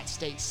Democrat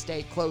states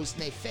stay closed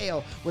and they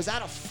fail? Was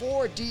that a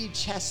 4D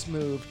chess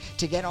move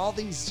to get all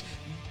these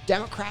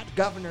Democrat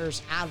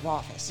governors out of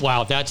office?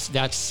 Wow, that's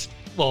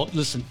well,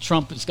 listen,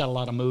 Trump has got a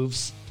lot of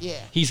moves. Yeah.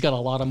 He's got a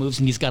lot of moves,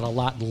 and he's got a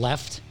lot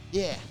left.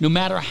 Yeah. No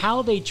matter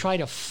how they try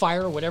to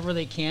fire whatever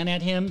they can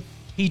at him,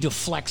 he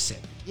deflects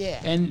it.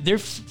 Yeah. And they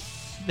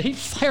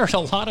fired a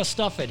lot of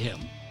stuff at him.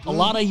 A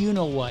lot of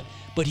you-know-what,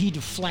 but he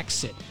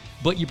deflects it.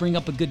 But you bring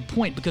up a good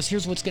point, because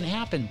here's what's going to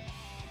happen.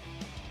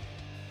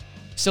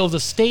 So the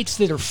states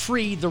that are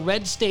free, the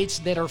red states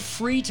that are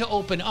free to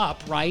open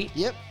up, right?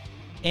 Yep.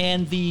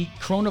 And the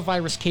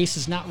coronavirus case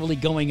is not really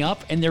going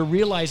up, and they're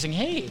realizing,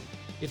 hey,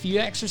 if you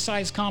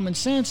exercise common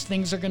sense,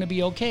 things are going to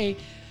be okay.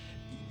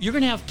 You're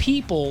going to have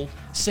people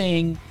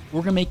saying,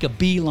 we're going to make a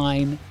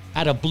beeline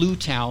out of blue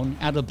town,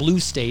 out of blue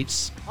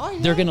states. Oh, yeah.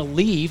 They're going to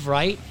leave,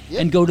 right?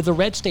 Yep. And go to the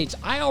red states.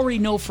 I already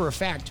know for a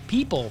fact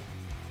people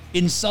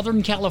in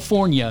Southern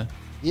California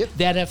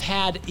that have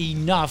had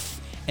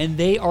enough, and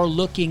they are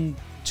looking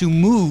to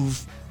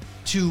move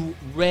to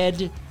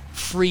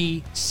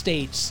red-free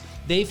states.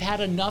 They've had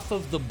enough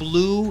of the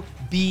blue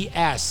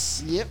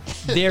BS. Yep.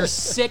 They're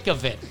sick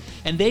of it.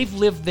 And they've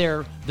lived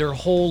their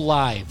whole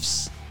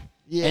lives.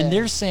 Yeah. And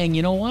they're saying,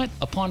 you know what?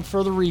 Upon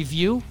further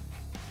review,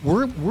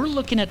 we're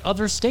looking at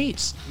other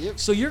states. Yep.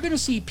 So you're going to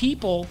see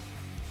people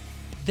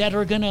that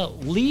are going to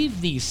leave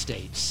these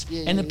states.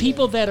 And the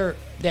people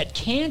that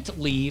can't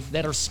leave,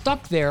 that are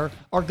stuck there,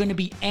 are going to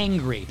be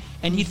angry.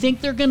 And you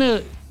think they're going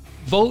to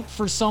vote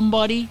for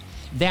somebody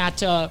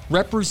that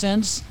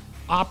represents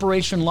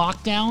Operation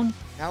Lockdown?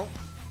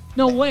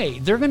 No way.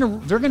 They're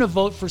gonna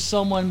vote for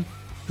someone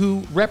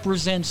who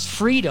represents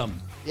freedom.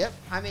 Yep.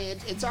 I mean,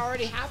 it's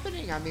already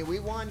happening. I mean, we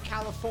won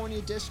California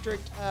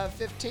District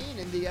 15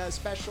 in the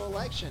special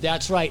election.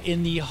 That's right.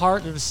 In the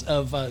heart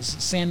of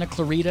Santa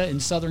Clarita in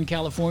Southern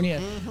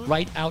California,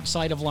 right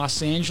outside of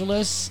Los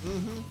Angeles.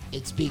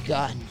 It's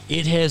begun.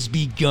 It has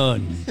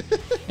begun.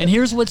 And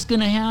here's what's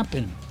going to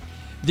happen.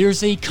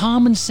 There's a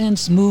common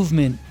sense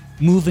movement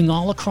moving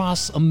all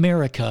across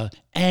America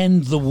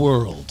and the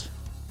world.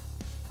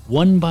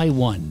 One by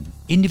one,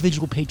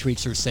 individual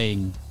patriots are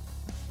saying,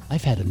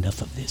 I've had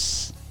enough of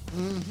this.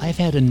 I've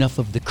had enough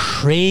of the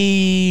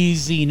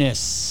craziness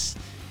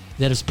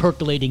that is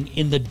percolating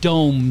in the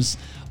domes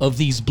of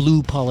these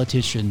blue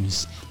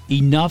politicians.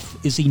 Enough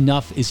is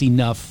enough is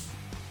enough.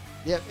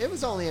 Yep, it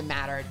was only a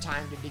matter of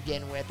time to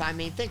begin with. I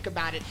mean, think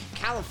about it.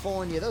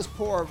 California, those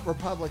poor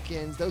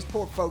Republicans, those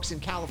poor folks in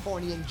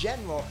California in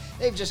general,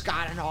 they've just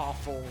got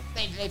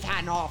they've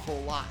had an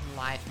awful lot in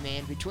life,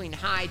 man. Between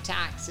high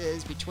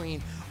taxes,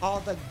 between all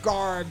the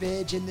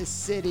garbage in the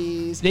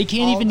cities, they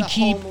can't even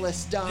keep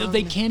homeless dumb.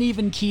 They can't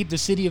even keep the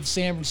city of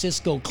San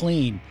Francisco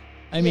clean.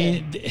 I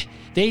mean,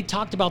 they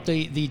talked about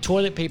the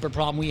toilet paper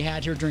problem we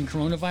had here during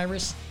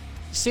coronavirus.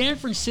 San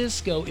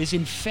Francisco is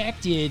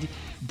infected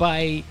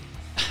by,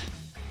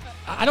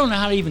 I don't know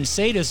how to even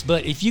say this,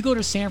 but if you go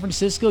to San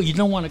Francisco, you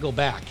don't want to go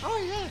back. Oh,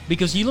 yeah.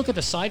 Because you look at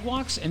the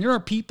sidewalks, and there are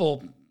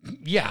people,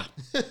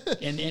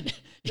 and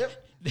Yep.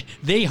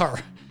 they are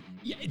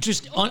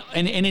just,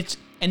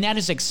 and that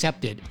is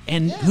accepted.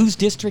 And whose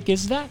district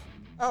is that?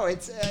 Oh,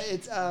 it's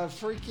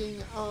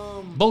freaking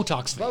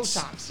Botox face.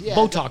 Botox, yeah.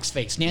 Botox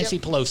face. Nancy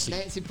Pelosi.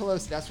 Nancy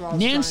Pelosi. That's what I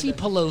was Nancy trying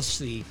to...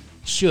 Pelosi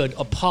should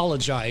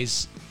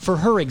apologize for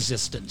her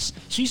existence.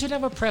 She should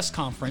have a press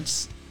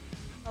conference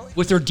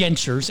with her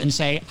dentures and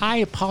say, "I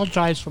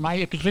apologize for my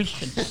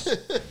existence,"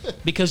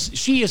 because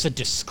she is a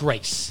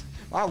disgrace.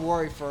 I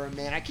worry for her,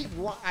 man. I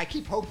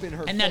keep hoping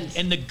her face.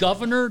 And the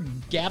governor,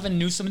 Gavin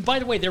Newsom, and by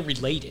the way, they're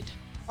related.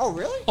 Oh,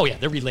 really? Oh, yeah,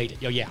 they're related.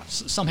 Oh, yeah,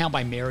 somehow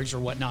by marriage or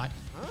whatnot.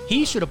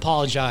 He should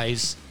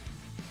apologize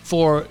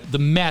for the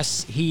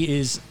mess he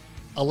is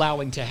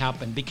allowing to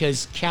happen,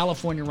 because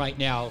California right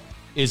now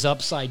is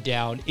upside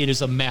down. It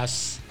is a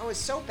mess. Oh, it's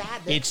so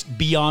bad. It's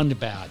beyond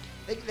bad.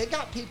 They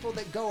got people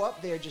that go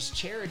up there, just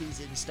charities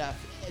and stuff,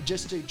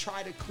 just to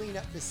try to clean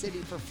up the city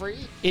for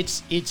free.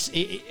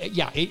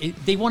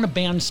 They want to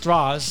ban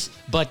straws,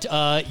 but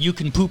you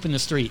can poop in the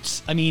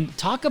streets. I mean,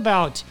 talk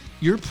about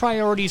your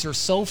priorities are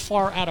so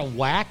far out of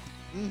whack.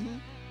 Mm-hmm.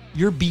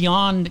 You're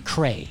beyond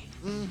cray.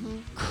 Mm-hmm.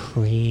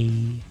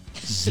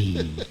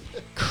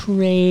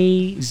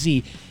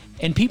 Crazy.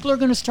 And people are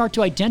going to start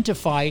to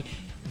identify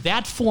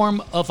that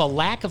form of a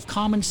lack of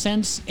common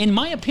sense. In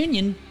my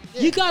opinion,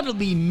 you got to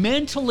be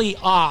mentally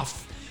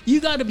off. You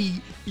got to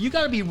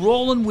be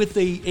rolling with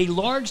a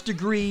large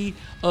degree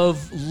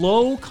of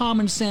low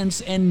common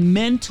sense and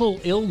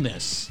mental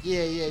illness.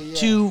 Yeah.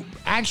 To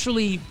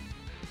actually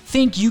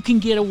think you can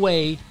get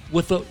away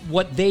with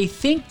what they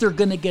think they're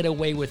going to get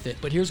away with it.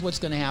 But here's what's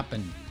going to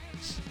happen.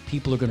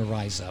 People are going to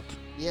rise up.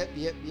 Yep.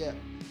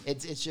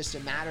 It's just a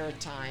matter of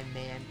time,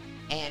 man.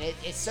 And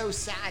it's so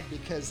sad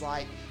because,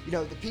 like, you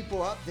know, the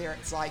people up there,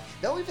 it's like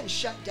they'll even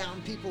shut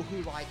down people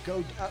who, like,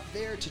 go up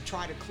there to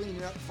try to clean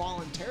it up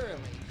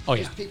voluntarily. Oh,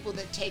 yeah. There's people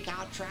that take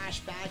out trash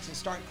bags and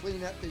start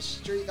cleaning up the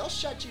street. They'll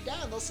shut you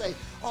down. They'll say,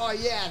 "Oh,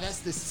 yeah, that's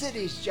the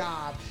city's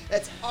job.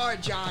 That's our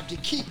job to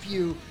keep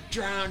you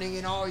drowning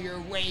in all your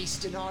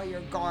waste and all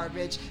your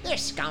garbage." They're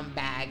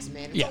scumbags,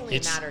 man. It's only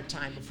a matter of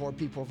time before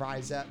people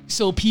rise up.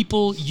 So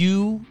people,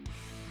 you,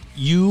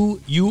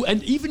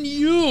 and even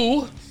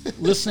you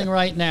listening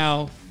right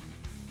now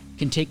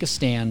can take a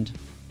stand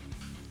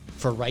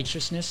for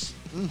righteousness,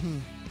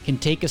 can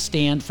take a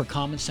stand for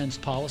common sense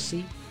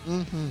policy,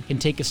 can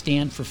take a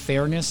stand for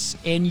fairness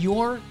and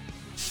your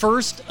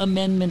First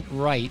Amendment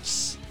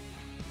rights,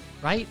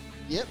 right?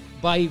 Yep.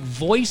 By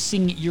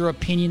voicing your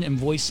opinion and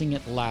voicing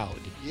it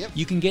loud. Yep.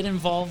 You can get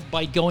involved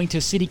by going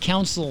to city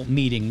council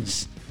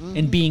meetings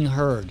and being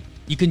heard.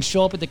 You can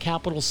show up at the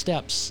Capitol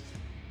steps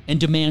and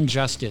demand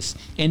justice.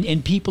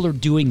 And people are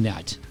doing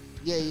that.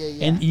 Yeah.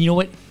 And you know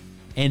what?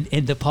 And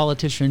the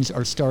politicians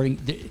are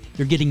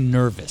they're getting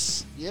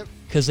nervous. Yep.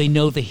 Because they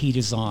know the heat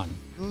is on.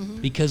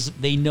 Because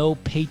they know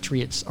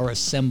patriots are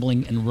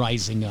assembling and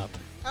rising up.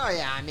 Oh,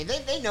 yeah. I mean,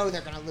 they know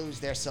they're going to lose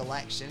their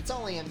selection. It's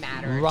only a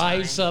matter of time.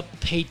 Rise up,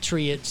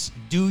 patriots.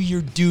 Do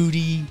your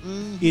duty.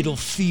 It'll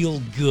feel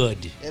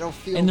good. It'll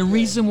feel And the good.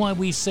 reason why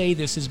we say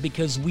this is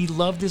because we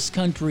love this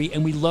country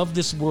and we love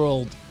this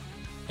world.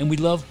 And we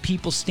love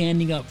people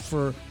standing up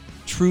for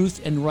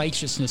truth and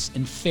righteousness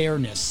and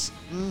fairness.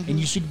 And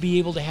you should be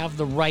able to have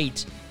the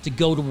right to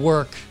go to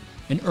work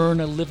and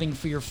earn a living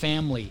for your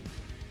family.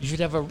 You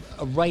should have a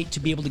right to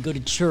be able to go to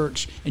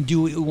church and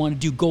do what you want to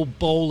do. Go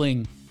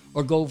bowling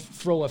or go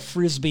throw a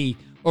frisbee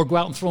or go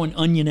out and throw an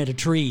onion at a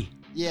tree.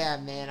 Yeah,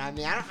 man. I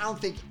mean, I don't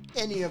think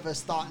any of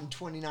us thought in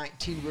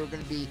 2019 we were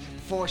going to be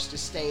forced to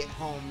stay at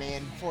home,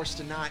 man. Forced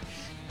to not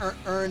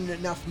earn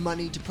enough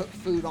money to put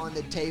food on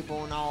the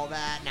table and all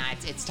that. Nah,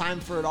 it's time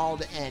for it all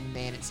to end,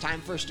 man. It's time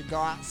for us to go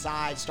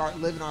outside, start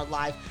living our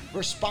life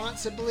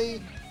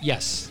responsibly.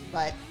 Yes.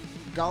 But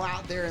go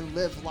out there and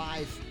live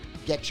life.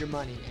 Get your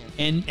money,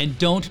 man. And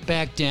don't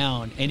back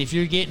down. And if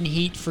you're getting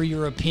heat for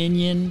your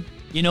opinion,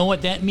 you know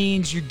what that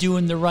means? You're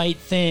doing the right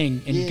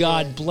thing. And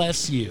God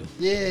bless you.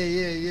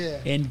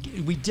 Yeah. And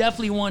we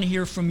definitely want to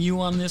hear from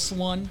you on this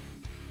one.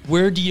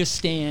 Where do you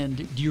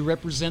stand? Do you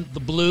represent the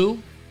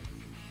blue?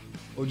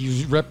 Or do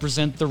you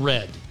represent the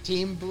red?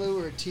 Team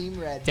blue or team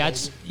red?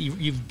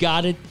 You've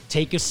got to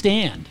take a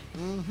stand.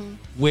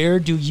 Where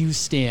do you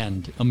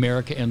stand,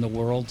 America and the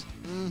world?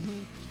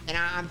 And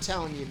I'm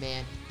telling you,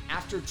 man,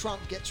 after Trump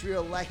gets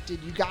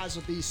reelected, you guys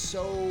will be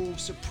so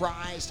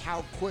surprised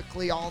how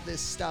quickly all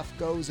this stuff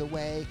goes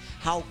away,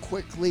 how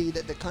quickly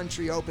that the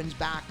country opens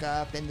back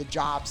up and the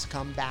jobs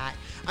come back.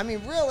 I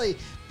mean, really,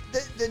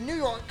 the New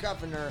York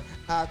governor,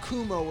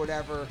 Cuomo,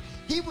 whatever,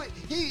 he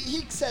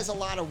says a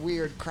lot of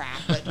weird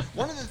crap, but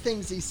one of the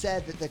things he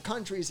said that the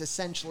country is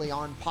essentially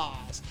on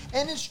pause.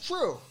 And it's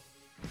true,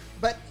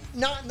 but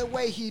not in the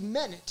way he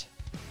meant it.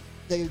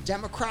 The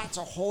Democrats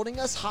are holding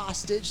us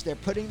hostage. They're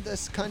putting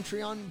this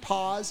country on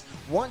pause.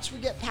 Once we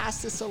get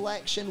past this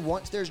election,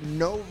 once there's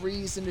no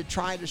reason to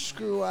try to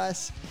screw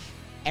us,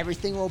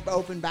 everything will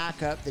open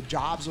back up. The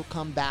jobs will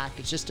come back.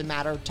 It's just a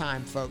matter of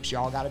time, folks.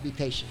 Y'all got to be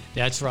patient.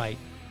 That's right.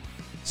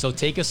 So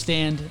take a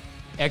stand.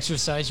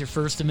 Exercise your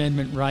First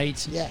Amendment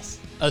right. Yes.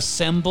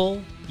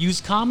 Assemble.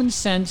 Use common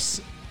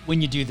sense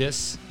when you do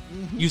this.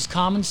 Mm-hmm. Use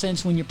common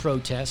sense when you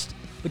protest,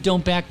 but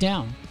don't back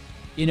down.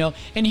 You know,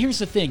 and here's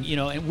the thing, you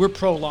know, and we're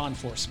pro law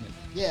enforcement.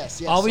 Yes,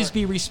 yes. Always sir.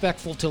 be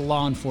respectful to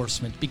law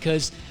enforcement,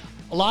 because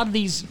a lot of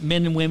these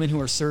men and women who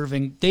are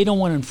serving, they don't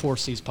want to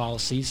enforce these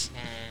policies.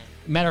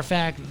 Matter of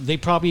fact, they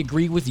probably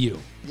agree with you.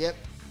 Yep.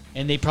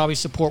 And they probably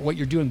support what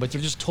you're doing, but they're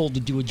just told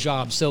to do a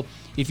job. So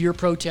if you're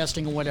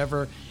protesting or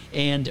whatever,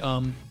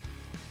 and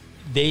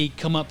they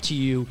come up to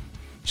you,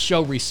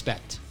 show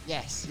respect.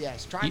 Yes,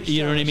 yes. Try to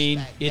You know show what I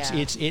mean?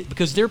 respect, It's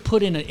because they're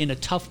put in a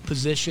tough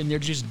position. They're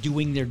just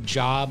doing their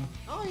job.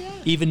 Oh, yeah.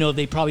 Even though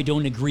they probably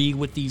don't agree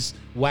with these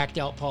whacked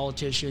out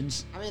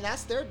politicians. I mean,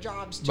 that's their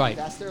jobs, too. Right.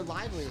 That's their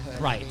livelihood.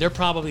 Right. I mean, They're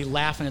probably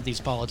laughing at these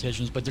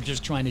politicians, but they're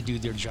just trying to do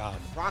their job.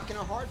 rocking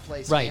a hard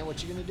place, Right. man.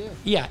 What you going to do?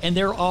 Yeah, and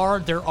there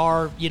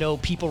are you know,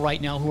 people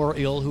right now who are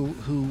ill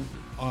who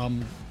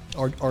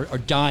are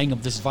dying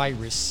of this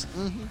virus.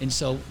 Mm-hmm. And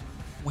so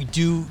we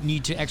do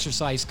need to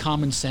exercise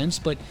common sense,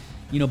 but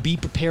you know, be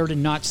prepared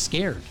and not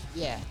scared.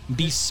 Yeah.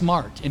 Be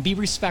smart and be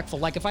respectful.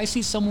 Like if I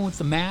see someone with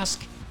the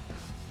mask,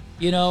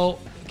 you know,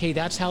 okay,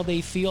 that's how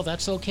they feel.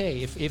 That's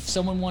okay. If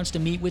someone wants to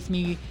meet with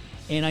me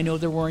and I know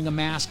they're wearing a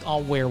mask,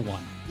 I'll wear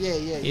one. Yeah.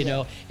 You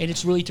know, and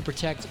it's really to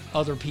protect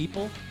other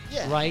people,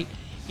 Yeah. right?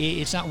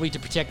 It's not really to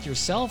protect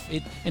yourself.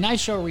 And I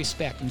show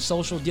respect and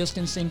social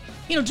distancing.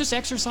 You know, just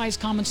exercise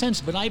common sense.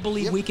 But I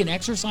believe we can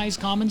exercise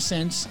common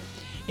sense.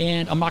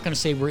 And I'm not going to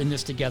say we're in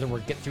this together.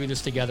 We'll get through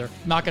this together.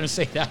 I'm not going to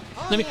say that.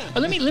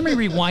 Let me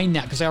rewind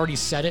that because I already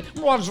said it.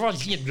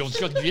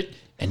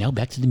 And now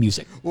back to the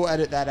music. We'll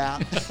edit that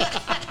out.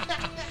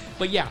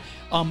 But yeah,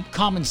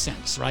 common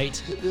sense,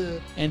 right? Yeah.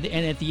 And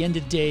at the end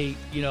of the day,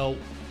 you know,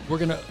 we're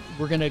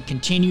gonna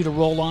continue to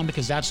roll on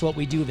because that's what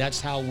we do. That's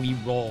how we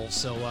roll.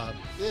 So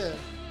Yeah.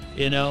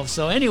 you know.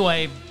 So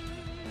anyway,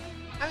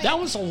 I mean, that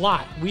was a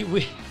lot. We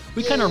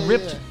kind of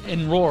ripped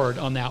and roared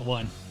on that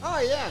one. Oh,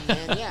 yeah,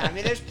 man. Yeah. I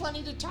mean, there's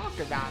plenty to talk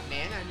about,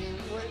 man. I mean,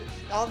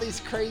 all these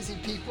crazy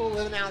people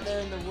living out there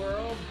in the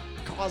world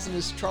causing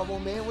us trouble,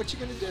 man. What you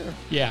going to do?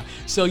 Yeah.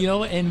 So, you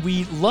know, and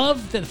we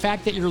love the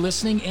fact that you're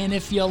listening. And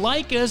if you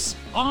like us,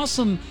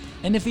 awesome.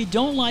 And if you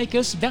don't like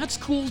us, that's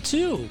cool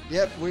too.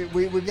 Yep. We're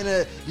going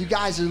to, you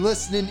guys are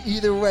listening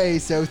either way.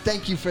 So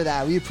thank you for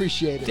that. We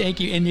appreciate it. Thank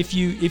you. And if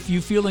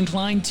you feel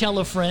inclined, tell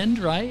a friend,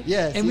 right?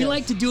 Yes. And we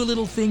like to do a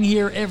little thing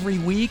here every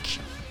week.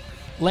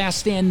 Last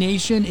Stand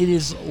Nation. It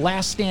is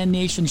Last Stand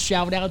Nation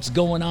shout outs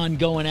going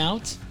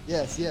out.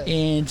 Yes, yes.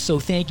 And so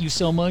thank you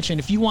so much. And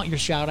if you want your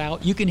shout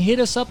out, you can hit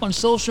us up on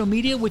social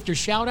media with your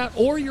shout out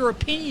or your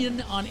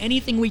opinion on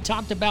anything we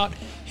talked about.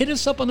 Hit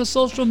us up on the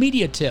social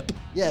media tip.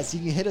 Yes,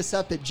 you can hit us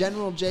up at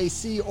General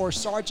JC or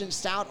Sgt.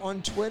 Stout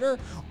on Twitter,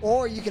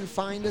 or you can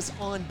find us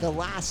on The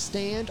Last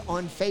Stand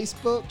on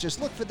Facebook. Just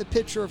look for the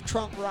picture of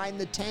Trump riding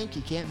the tank.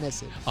 You can't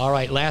miss it. All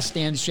right, Last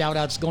Stand shout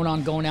outs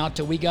going out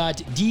till we got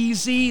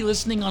DZ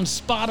listening on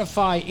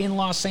Spotify in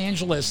Los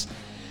Angeles.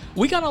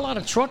 We got a lot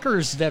of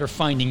truckers that are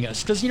finding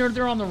us because, you know,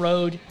 they're on the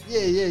road.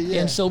 Yeah.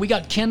 And so we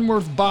got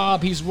Kenworth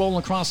Bob. He's rolling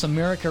across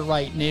America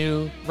right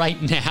now.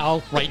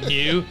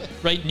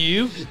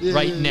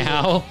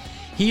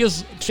 He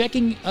is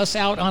checking us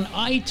out on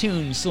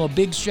iTunes. So a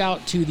big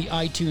shout to the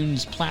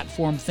iTunes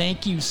platform.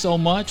 Thank you so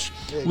much.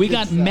 Yeah, we good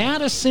got stuff.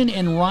 Madison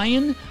and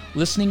Ryan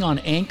listening on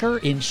Anchor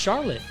in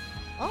Charlotte.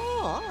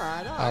 Oh, all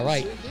right. All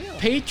right. Sure deal.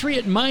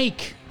 Patriot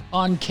Mike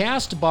on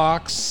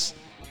Castbox.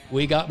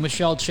 We got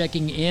Michelle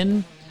checking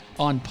in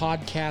on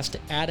Podcast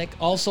Addict.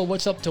 Also,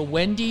 what's up to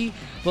Wendy?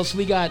 Plus,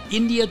 we got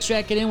India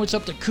checking in. What's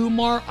up to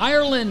Kumar?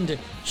 Ireland.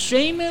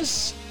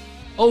 Seamus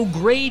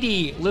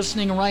O'Grady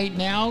listening right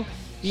now.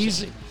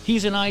 He's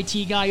an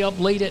IT guy up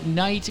late at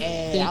night.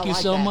 Hey, Thank I you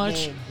like so that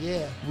much. name.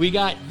 Yeah. We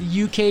got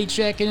the UK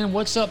checking in.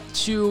 What's up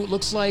to,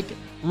 looks like,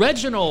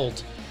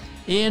 Reginald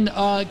in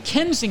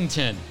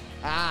Kensington.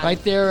 Right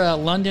there,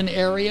 London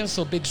area.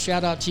 So big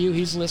shout out to you.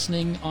 He's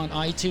listening on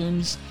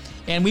iTunes.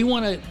 And we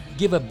want to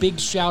give a big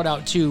shout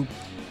out to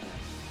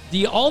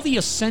all the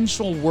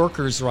essential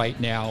workers right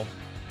now.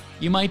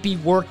 You might be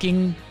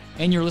working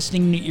and you're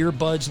listening to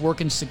earbuds,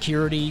 working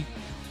security,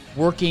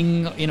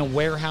 working in a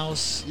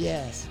warehouse,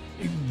 Yes.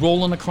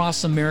 rolling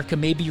across America.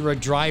 Maybe you're a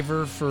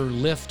driver for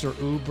Lyft or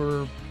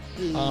Uber.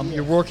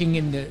 You're working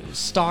in the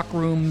stock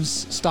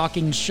rooms,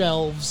 stocking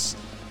shelves.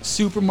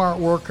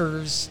 supermarket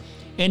workers,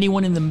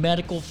 anyone in the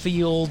medical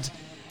field,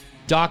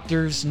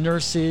 doctors,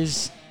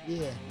 nurses,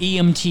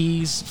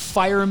 EMTs,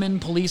 firemen,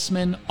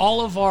 policemen,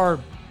 all of our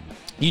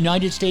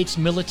United States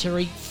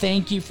military,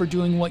 thank you for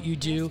doing what you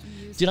do.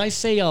 Did I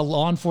say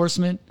law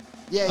enforcement?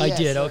 Yeah, I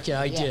did. sir. Okay,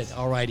 I Yes. did.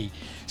 All righty.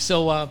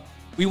 So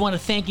we want to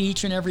thank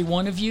each and every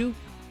one of you.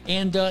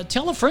 And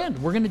tell a friend.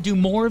 We're going to do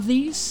more of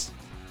these.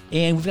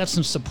 And we've got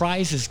some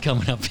surprises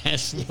coming up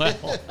as well.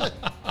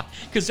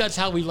 Because that's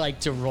how we like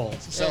to roll.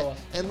 So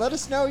and let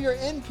us know your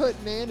input,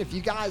 man. If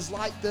you guys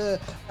like the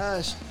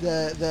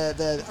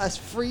us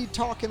free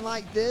talking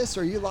like this,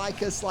 or you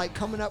like us like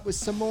coming up with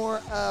some more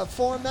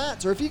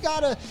formats, or if you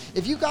got a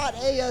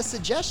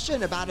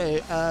suggestion about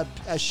a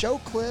show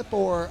clip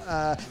or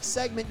a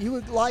segment you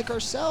would like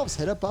ourselves,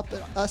 hit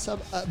us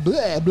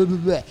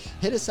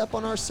up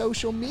on our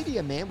social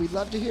media, man. We'd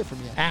love to hear from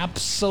you.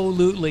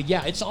 absolutely.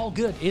 Yeah, it's all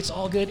good. It's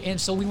all good. And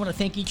so we want to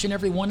thank each and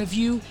every one of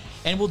you.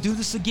 And we'll do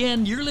this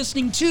again. You're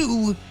listening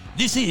to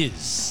This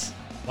Is...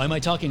 Why am I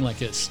talking like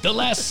this? The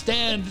Last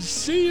Stand.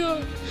 See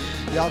ya.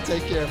 Y'all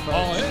take care, folks.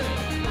 Oh,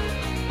 yeah.